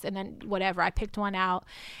process. And then whatever, I picked one out.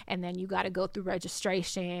 And then you got to go through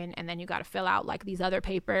registration. And then you got to fill out like these other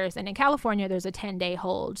papers. And in California, there's a 10-day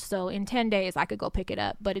hold. So in 10 days, I could go pick it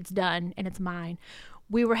up. But it's done and it's mine.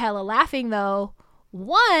 We were hella laughing though.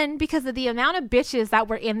 One, because of the amount of bitches that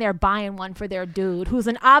were in there buying one for their dude, who's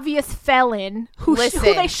an obvious felon, who Listen.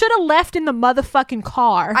 they should have left in the motherfucking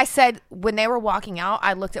car. I said, when they were walking out,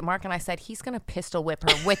 I looked at Mark and I said, he's going to pistol whip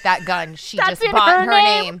her with that gun she That's just in bought her her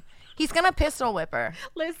name. name. He's going to pistol whip her.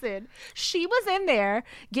 Listen, she was in there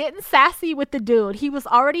getting sassy with the dude. He was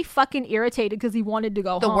already fucking irritated because he wanted to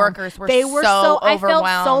go The home. workers were They were so I felt so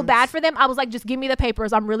overwhelmed. bad for them. I was like, just give me the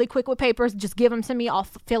papers. I'm really quick with papers. Just give them to me. I'll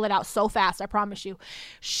fill it out so fast. I promise you.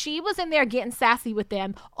 She was in there getting sassy with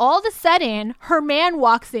them. All of a sudden, her man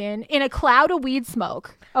walks in a cloud of weed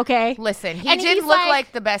smoke. Okay? Listen, he And didn't he's look like-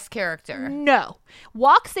 like the best character. No.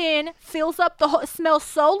 Walks in, fills up the whole, smells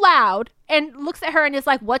so loud, and looks at her and is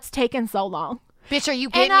like, what's taking so long? Bitch, are you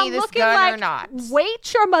And getting I'm me this looking gun like, or not?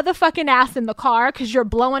 wait your motherfucking ass in the car because you're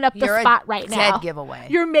blowing up the You're a spot right now. dead giveaway.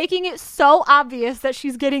 You're making it so obvious that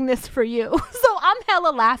she's getting this for you. So I'm hella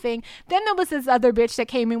laughing. Then there was this other bitch that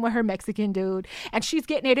came in with her Mexican dude, and she's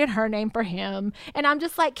getting it in her name for him. And I'm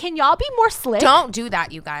just like, can y'all be more slick? Don't do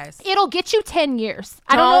that, you guys. It'll get you 10 years.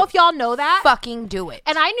 I don't know Don't if y'all know that. Fucking do it.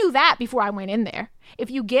 And I knew that before I went in there. If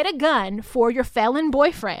you get a gun for your felon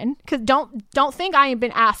boyfriend, because don't think I ain't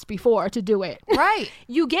been asked before to do it. Right.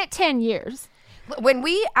 You get 10 years.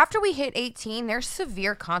 After we hit 18, there's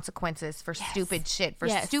severe consequences for stupid shit. For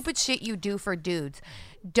Yes. stupid shit you do for dudes.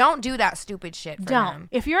 Don't do that stupid shit for Don't. them.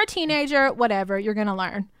 If you're a teenager, whatever, you're going to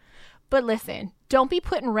learn. But listen, don't be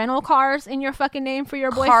putting rental cars in your fucking name for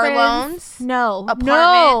your boyfriend. Car loans? No. No.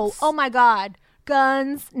 Apartments? Oh my God.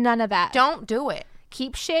 Guns, none of that. Don't do it.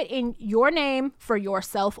 Keep shit in your name for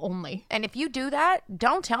yourself only. And if you do that,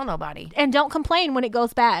 don't tell nobody. And don't complain when it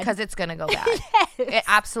goes bad. Because it's going to go bad. Yes. It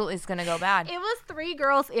absolutely is going to go bad. It was 3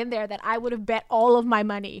 girls in there that I would have bet all of my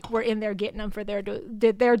money were in there getting them for their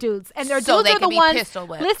dudes. And their So dudes they are can the be ones. pistol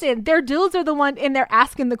whipped. Listen, their dudes are the one in there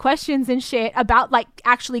asking the questions and shit about like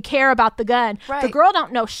actually care about the gun. Right. The girl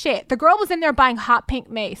don't know shit. The girl was in there buying hot pink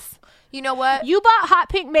mace. You know what? You bought hot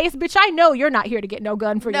pink mace, bitch. I know you're not here to get no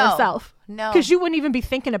gun for No. yourself. No. Because you wouldn't even be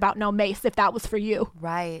thinking about no mace if that was for you.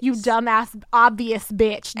 Right. You dumbass, obvious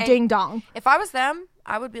bitch. And Ding dong. If I was them,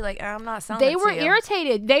 I would be like, I'm not selling They it were to you.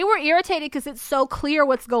 irritated. They were irritated because it's so clear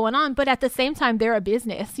what's going on. But at the same time, they're a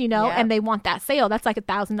business, you know, Yep. and they want that sale. That's like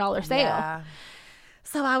 $1,000 sale. Yeah.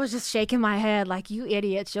 So I was just shaking my head like, you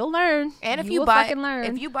idiots, you'll learn. And if you you will buy fucking learn.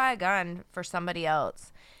 if you buy a gun for somebody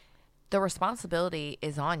else, the responsibility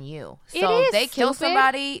is on you. It So is if they kill stupid.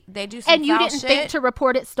 somebody, they do some and you foul didn't shit. think to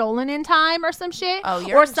report it stolen in time or some shit, Oh,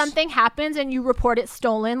 you're or in something happens and you report it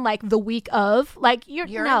stolen like the week of, like you're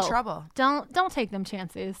in trouble. Don't take them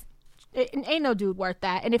chances. It ain't no dude worth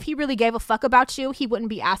that. And if he really gave a fuck about you, he wouldn't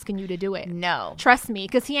be asking you to do it. No. Trust me,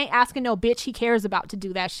 because he ain't asking no bitch he cares about to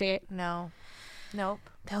do that shit. No. Nope.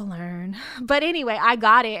 They'll learn. But anyway, I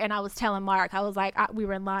got it, and I was telling Mark, I was like, we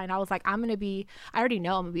were in line. I was like, I already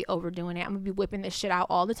know I'm going to be overdoing it. I'm going to be whipping this shit out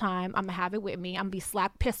all the time. I'm going to have it with me. I'm going to be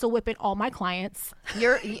pistol whipping all my clients.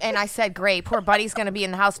 And I said, great. Poor buddy's gonna be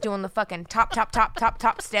in the house doing the fucking top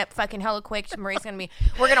step, fucking hella quick. Marie's gonna be.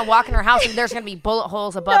 We're gonna walk in her house and there's gonna be bullet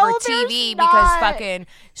holes above No, her there's TV not. because fucking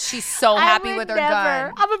she's so happy I would with her never.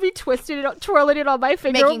 gun. I'm going to be twirling it on my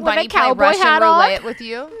finger Making with Bunny a play cowboy Russian hat roulette on. with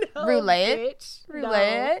you. No, Roulette. bitch.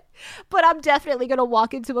 Roulette. No. But I'm definitely going to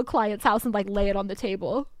walk into a client's house and like lay it on the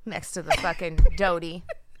table. Next to the fucking Doty.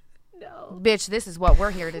 No. Bitch, this is what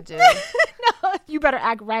we're here to do. No, You better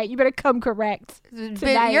act right. You better come correct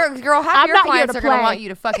tonight. Girl, half I'm your not here clients to are going to play. want you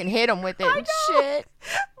to fucking hit them with it and shit.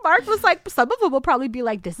 Mark was like, some of them will probably be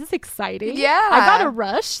like, this is exciting. Yeah. I got a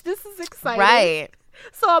rush. This is exciting. Right.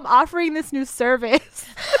 So I'm offering this new service.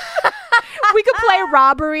 We could play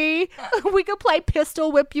robbery. We could play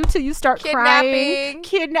pistol whip you till you start crying.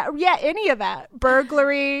 Yeah, any of that.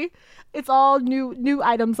 Burglary. It's all new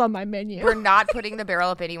items on my menu. We're not putting the barrel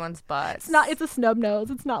up anyone's butt. It's a snub nose.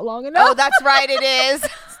 It's not long enough. Oh, that's right. It is.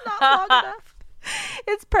 It's not long enough.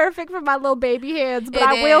 It's perfect for my little baby hands, but It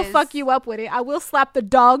I will is. fuck you up with it. I will slap the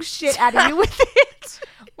dog shit out of you with it.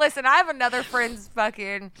 Listen, I have another friend's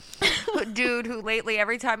fucking dude who lately,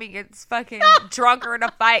 every time he gets fucking drunk or in a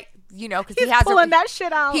fight, you know, because He's he has pulling that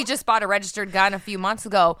shit out. he just bought a registered gun a few months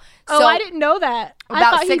ago. Oh, So I didn't know that. I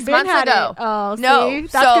about thought 6 he'd been months had ago. It. Oh, No, see?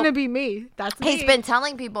 That's so- gonna be me. That's me. he's been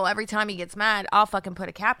telling people every time he gets mad, I'll fucking put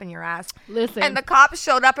a cap in your ass. Listen. And the cops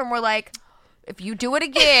showed up and were like, if you do it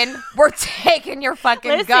again, we're taking your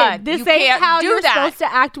fucking gun. This you ain't can't how do you're that. supposed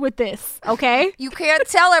to act with this, okay? You can't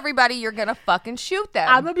tell everybody you're gonna fucking shoot them.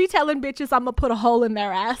 I'm gonna be telling bitches I'm gonna put a hole in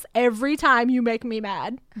their ass every time you make me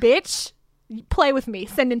mad. Bitch, play with me.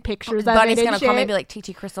 Sending pictures of Bunny's it and gonna call me shit. and be like,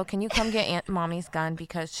 TT Crystal, can you come get Aunt Mommy's gun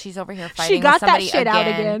because she's over here fighting got with that somebody shit out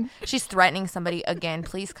again. She's threatening somebody again.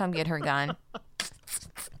 Please come get her gun.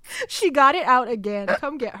 She got it out again.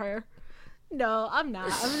 Come get her. No, I'm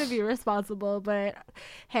not. I'm gonna be responsible, but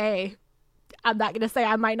hey, I'm not gonna say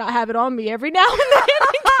I might not have it on me every now and then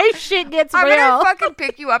in case shit gets I'm real. gonna fucking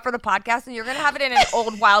pick you up for the podcast and you're gonna have it in an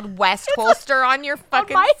old Wild West holster on your On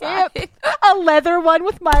fucking my side. hip, a leather one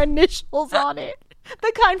with my initials on it,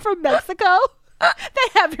 the kind from Mexico.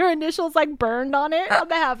 They have your initials like burned on it. I'm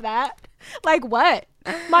gonna have that. Like what?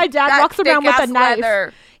 My dad That walks around with a thick-ass knife.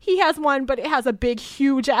 leather. He has one, but it has a big,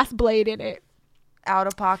 huge ass blade in it. Out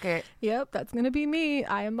of pocket. Yep, that's gonna be me.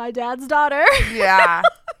 I am my dad's daughter. Yeah.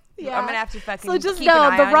 Yeah. I'm gonna have to fucking So just keep an know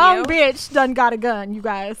eye the on wrong you. bitch done got a gun, you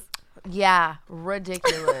guys. Yeah.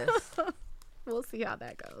 Ridiculous. We'll see how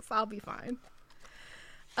that goes. I'll be fine.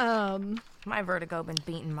 My vertigo been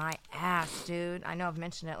beating my ass, dude. I know I've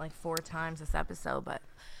mentioned it like 4 times this episode, but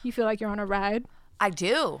You feel like you're on a ride? I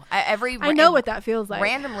do. I know what that feels like.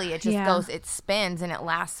 Randomly, it just Yeah. goes, it spins and it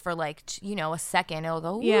lasts for like, a second. It'll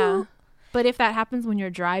go, Yeah. "Woo." But if that happens when you're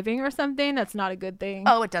driving or something, that's not a good thing.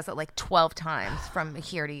 Oh, it does it like 12 times from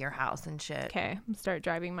here to your house and shit. Okay, I'm start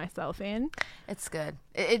driving myself in. It's good.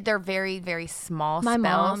 They're very, very small My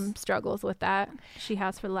spells. mom struggles with that. She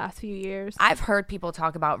has for the last few years. I've heard people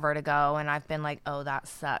talk about vertigo and I've been like, oh, that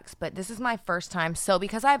sucks. But this is my first time. So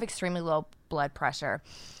because I have extremely low blood pressure,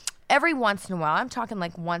 every once in a while, I'm talking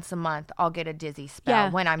like once a month, I'll get a dizzy spell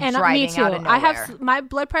when I'm and driving me too. out of nowhere. I have my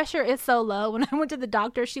blood pressure is so low. When I went to the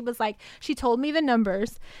doctor, she was like, she told me the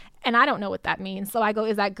numbers, and I don't know what that means. So I go,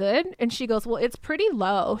 "Is that good?" And she goes, "Well, it's pretty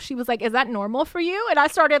low." She was like, "Is that normal for you?" And I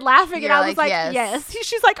started laughing, You're and I was like, like, "Yes." "Yes."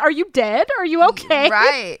 She's like, "Are you dead? Are you okay?"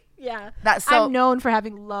 Right. Yeah. That's so. I'm known for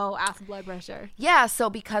having low ass blood pressure. Yeah,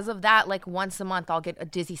 so because of that, like once a month, I'll get a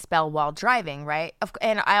dizzy spell while driving, right?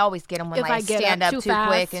 And I always get them when If I I get stand up up too too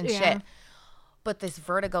quick fast, and yeah. shit. But this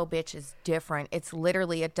vertigo bitch is different. It's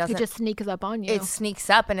literally, it doesn't. It just sneaks up on you. It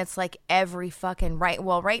sneaks up and it's like every fucking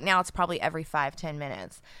right now it's probably every 5-10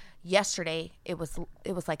 minutes. Yesterday it was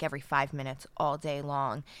like every 5 minutes all day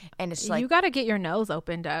long, and it's like you got to get your nose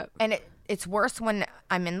opened up. and it's worse when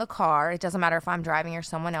I'm in the car. It doesn't matter if I'm driving or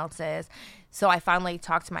someone else is. So I finally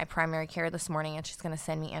talked to my primary care this morning, and she's going to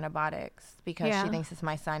send me antibiotics because Yeah. she thinks it's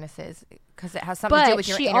my sinuses because it has something to do But with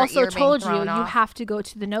your she inner also ear told being you thrown you off. have to go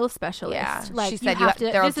to the nose specialist. Yeah, Like she said you have to.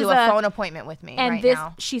 they'll This do is a phone appointment with me and right this,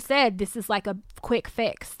 now. she said, this is like a quick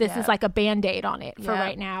fix. This Yeah. is like a Band-Aid on it for Yeah.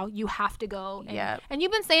 right now. You have to go. And, Yeah. and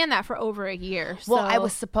you've been saying that for over a year. Well, I so-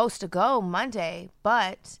 was supposed to go Monday,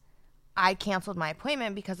 but I canceled my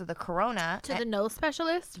appointment because of the corona. to the nose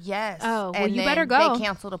specialist. Yes. Oh, well, And you then better go. They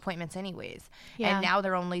canceled appointments anyways. Yeah. And now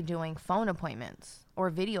they're only doing phone appointments or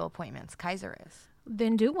video appointments. Kaiser is.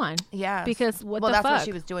 Then do one. Yeah. Because what well, the that's fuck? what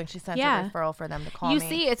she was doing. She sent Yeah. a referral for them to call You me.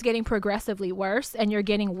 see, it's getting progressively worse, and you're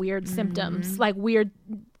getting weird Mm-hmm. symptoms. Like weird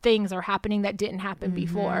things are happening that didn't happen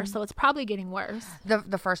before. So it's probably getting worse.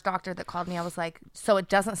 The first doctor that called me, I was like, so it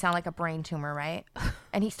doesn't sound like a brain tumor, right?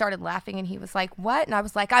 And he started laughing and he was like, what? And I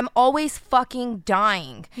was like, I'm always fucking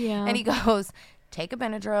dying. Yeah. And he goes, take a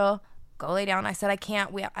Benadryl, go lay down. I said, I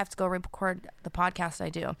can't. I have to go record the podcast I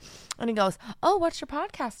do. And he goes, oh, what's your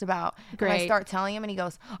podcast about? And I Great. start telling him and he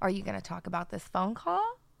goes, are you going to talk about this phone call?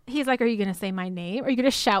 He's like, "Are you gonna say my name? Are you gonna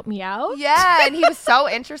shout me out?" Yeah. And he was so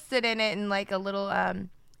interested in it and like a little,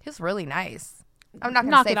 he was really nice. I'm not going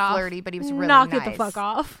Knock to say it off. flirty, but he was really Knock nice. it the fuck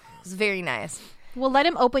off. It was very nice. Well, let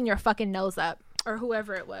him open your fucking nose up, or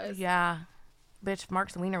whoever it was. Yeah. Bitch, if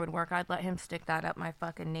Mark's wiener would work, I'd let him stick that up my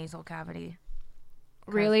fucking nasal cavity.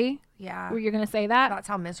 Really? Yeah. Were you going to say that? That's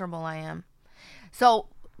how miserable I am. So,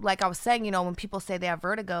 like I was saying, you know, when people say they have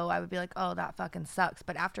vertigo, I would be like, oh, that fucking sucks.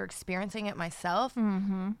 But after experiencing it myself,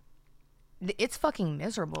 it's fucking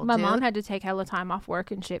miserable, My dude. mom had to take hella time off work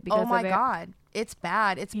and shit because oh my of it. God. It's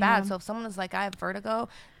bad. It's Yeah. bad. So if someone is like, I have vertigo,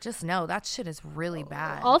 just know that shit is really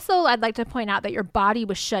bad. Also, I'd like to point out that your body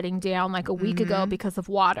was shutting down like a week ago because of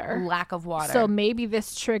water. Lack of water. So maybe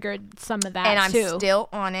this triggered some of that and I'm too. still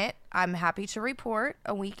on it. I'm happy to report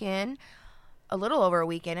a little over a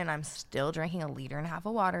weekend, and I'm still drinking 1.5 liters of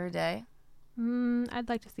water a day. I'd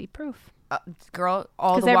like to see proof. Girl,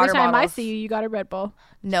 all the Because water every time bottles. I see you, you got a Red Bull.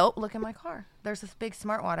 Nope, look in my car. There's this big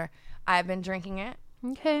Smart Water. I've been drinking it.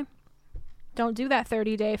 Okay. Don't do that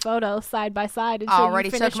 30-day photo side by side until Already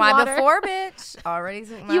you finish took my water. before, bitch. Already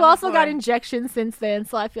took my You also before. got injections since then,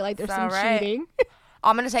 so I feel like there's It's some all right. cheating.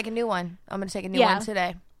 I'm going to take a new one. I'm going to take a new Yeah. one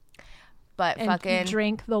today. But And fucking...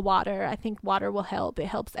 drink the water. I think water will help. It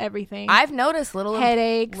helps everything. I've noticed little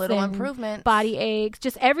Headaches, little and improvements. body aches,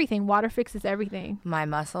 just everything. Water fixes everything. My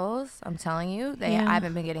muscles, I'm telling you, I Yeah.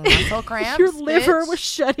 haven't been getting muscle cramps. Your liver bitch. was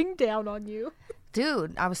shutting down on you.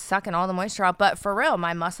 Dude, I was sucking all the moisture out. But for real,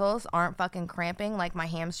 my muscles aren't fucking cramping. Like, my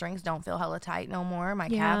hamstrings don't feel hella tight no more. My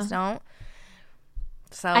Yeah. calves don't.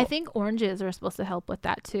 So, I think oranges are supposed to help with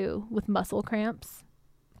that too, with muscle cramps.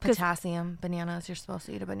 potassium, bananas, you're supposed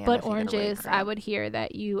to eat a banana. But if you get a leg oranges, cramp. I would hear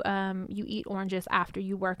that you eat oranges after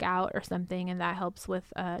you work out or something, and that helps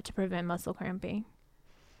with to prevent muscle cramping.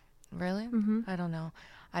 Really? Mm-hmm. I don't know.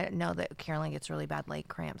 I know that Carolyn gets really bad leg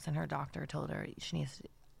cramps, and her doctor told her she needs to,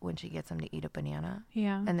 when she gets them to eat a banana.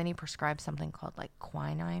 Yeah. And then he prescribed something called like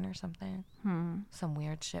quinine or something. Some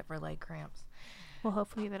weird shit for leg cramps. Well,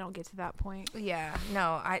 hopefully they don't get to that point. Yeah,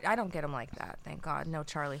 no, I don't get them like that. Thank God. No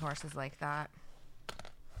Charlie horses like that.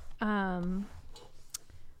 What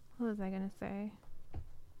was I gonna say?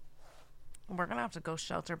 We're going to have to go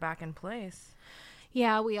shelter back in place.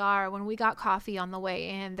 Yeah, we are. When we got coffee on the way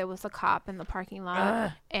in, there was a cop in the parking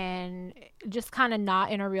lot and just kind of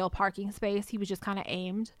not in a real parking space. He was just kind of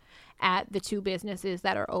aimed at the two businesses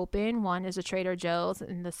that are open. One is a Trader Joe's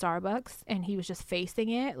and the Starbucks, and he was just facing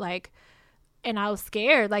it like, and I was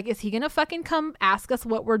scared. Like, is he going to fucking come ask us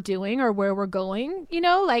what we're doing or where we're going? You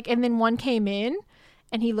know, like, and then one came in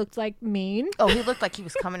and he looked like mean. Oh, he looked like he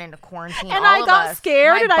was coming into quarantine. And All I of got us.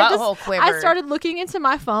 scared, My and butthole I quivered. started looking into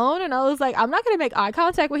my phone, and I was like, I'm not going to make eye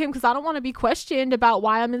contact with him because I don't want to be questioned about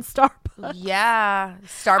why I'm in Starbucks. Yeah, I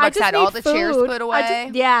Starbucks just had need all the chairs food. put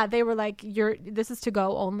away. Yeah, they were like, this is to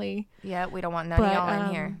go only. Yeah, we don't want none of y'all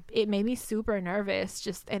in here. It made me super nervous.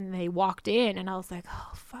 And they walked in, and I was like,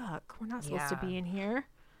 oh fuck, we're not supposed to Yeah. be in here.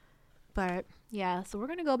 But yeah, so we're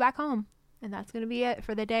gonna go back home. And that's going to be it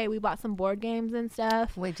for the day. We bought some board games and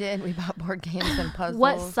stuff. We did. We bought board games and puzzles.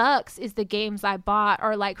 What sucks is the games I bought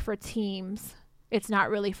are like for teams. It's not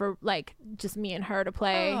really for like just me and her to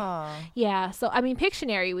play. Oh. Yeah. So, I mean,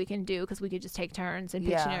 Pictionary we can do because we could just take turns, and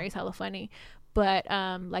Yeah. Pictionary is hella funny. But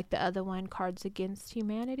like the other one, Cards Against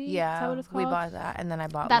Humanity. Is that Yeah, what it's called? we bought that, and then I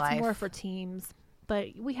bought That's Life. more for teams. But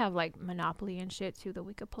we have like Monopoly and shit too that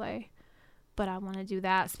we could play. But I want to do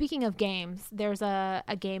that. Speaking of games, there's a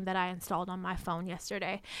game that I installed on my phone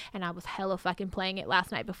yesterday, and I was hella fucking playing it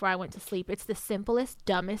last night before I went to sleep. It's the simplest,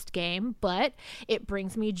 dumbest game, but it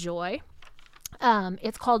brings me joy.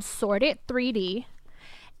 It's called Sort It 3D,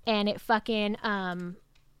 and it fucking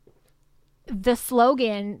the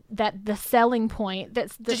slogan that the selling point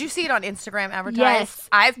that's the, Did you see it on Instagram advertised?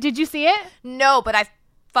 Yes. Did you see it? No, but I've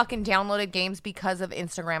fucking downloaded games because of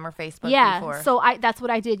Instagram or Facebook before. So that's what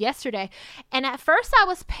I did yesterday. And at first I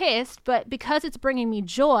was pissed, but because it's bringing me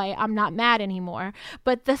joy, I'm not mad anymore.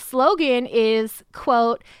 But the slogan is,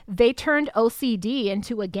 quote, "They turned OCD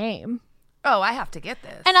into a game." Oh, I have to get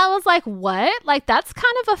this. And I was like, what? Like, that's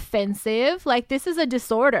kind of offensive. Like, this is a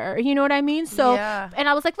disorder. You know what I mean? So, Yeah. and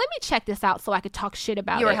I was like, let me check this out so I could talk shit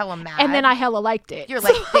about it. You were hella mad. And then I hella liked it. You're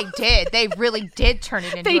like, they did. They really did turn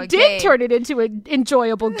it into They a did game. turn it into an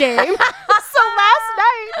enjoyable game. So last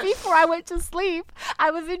night, before I went to sleep, I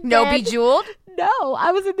was in No bed. Bejeweled? No,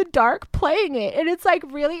 I was in the dark playing it. And it's like,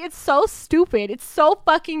 really, it's so stupid. It's so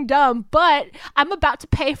fucking dumb. But I'm about to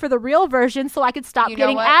pay for the real version so I can stop You know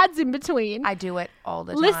getting what? ads in between. I do it all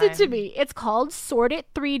the time. Listen to me. It's called Sort It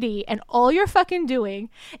 3D, and all you're fucking doing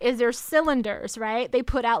is there's cylinders, right? They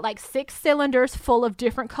put out like 6 cylinders full of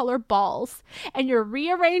different color balls, and you're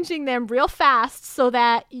rearranging them real fast so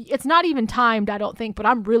that it's not even timed, I don't think, but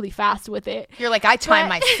I'm really fast with it. You're like, I time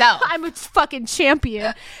But- myself. I'm a fucking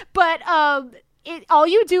champion. But all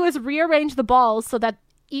you do is rearrange the balls so that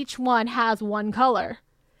each one has one color.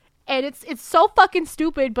 And it's so fucking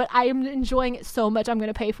stupid, but I am enjoying it so much. I'm going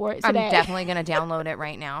to pay for it today. I'm definitely going to download it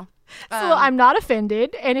right now. So I'm not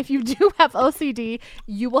offended. And if you do have OCD,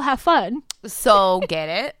 you will have fun. So get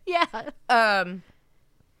it. Yeah.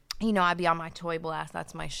 You know, I be on my Toy Blast.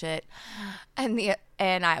 That's my shit. And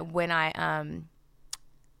when I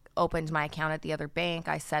opened my account at the other bank,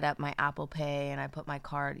 I set up my Apple Pay and I put my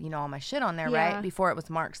card, you know, all my shit on there, Yeah. right? Before it was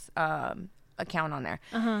Mark's account on there.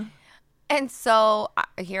 Uh-huh. And so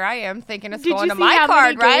here I am thinking it's Did going you to see my how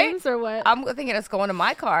card, many right? games or what? I'm thinking it's going to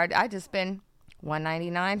my card. I just spent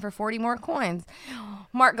 $1.99 for 40 more coins.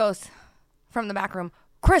 Mark goes from the back room,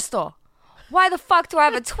 Crystal, why the fuck do I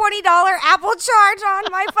have a $20 Apple charge on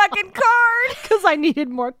my fucking card? Because I needed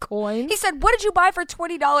more coins. He said, what did you buy for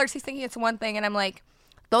 $20? He's thinking it's one thing. And I'm like,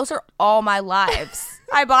 those are all my lives.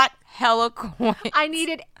 I bought hella coins. I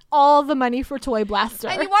needed all the money for Toy Blaster.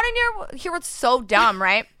 And you want to hear what's so dumb,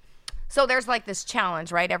 right? So there's like this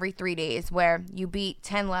challenge, right? Every 3 days where you beat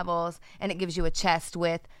 10 levels and it gives you a chest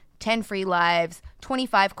with 10 free lives,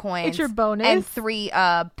 25 coins. It's your bonus. And 3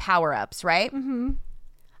 power-ups, right? Mm-hmm.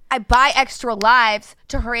 I buy extra lives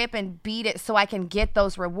to hurry up and beat it so I can get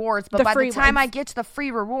those rewards. But The by free the time ones. I get to the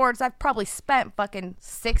free rewards, I've probably spent fucking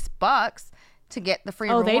 $6 to get the free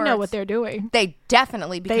rewards. they know what they're doing. They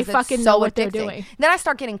definitely, because They fucking it's so know what they're addicting. doing. Then I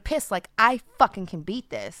start getting pissed, like, I fucking can beat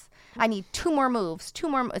this. I need 2 more moves. 2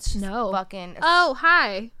 more. It's just No. fucking. Oh,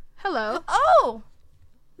 hi. Hello. Oh,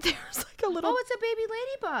 There's like a little. it's a baby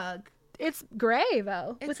ladybug. It's gray,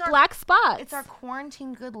 though, It's with our- black spots. It's our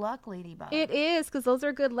quarantine good luck ladybug. It is, because those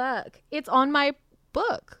are good luck. It's on my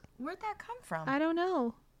book. Where'd that come from? I don't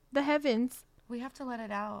know. The heavens. We have to let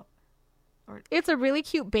it out. It's a really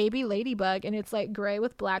cute baby ladybug, and it's like gray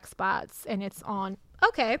with black spots, and it's on.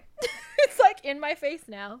 Okay. It's like in my face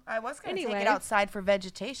now. I was going to Anyway. take it outside for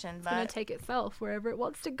vegetation, It's going but to take itself wherever it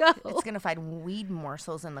wants to go. it's going to find weed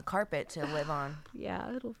morsels in the carpet to live on.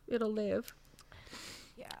 Yeah, it'll live.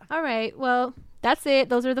 Yeah. All right. Well, that's it.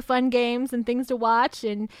 Those are the fun games and things to watch,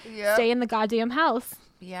 and Yep. stay in the goddamn house.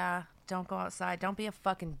 Yeah. Don't go outside. Don't be a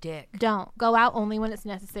fucking dick. Don't go out only when it's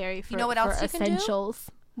necessary for, know what for else you can do?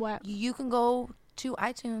 essentials. What? You can go to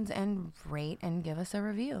iTunes and rate and give us a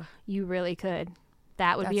review. You really could.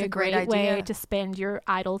 That would be That's a a great great way idea. to spend your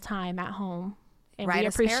idle time at home. And Write we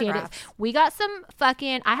us appreciate it. paragraphs. We got some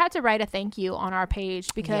I had to write a thank you on our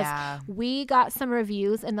page because Yeah. we got some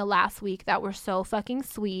reviews in the last week that were so fucking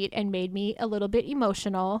sweet and made me a little bit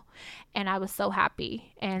emotional. And I was so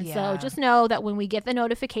happy. And Yeah. so just know that when we get the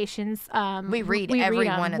notifications, We read every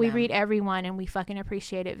 'em. one of We them. read every one, and we fucking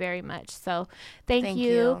appreciate it very much. So thank Thank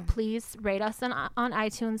you. you. Please rate us on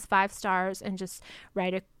iTunes 5 stars and just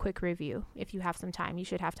write a quick review if you have some time. You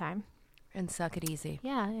should have time. And suck it easy.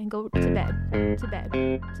 Yeah, and go to bed. To bed.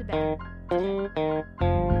 To bed.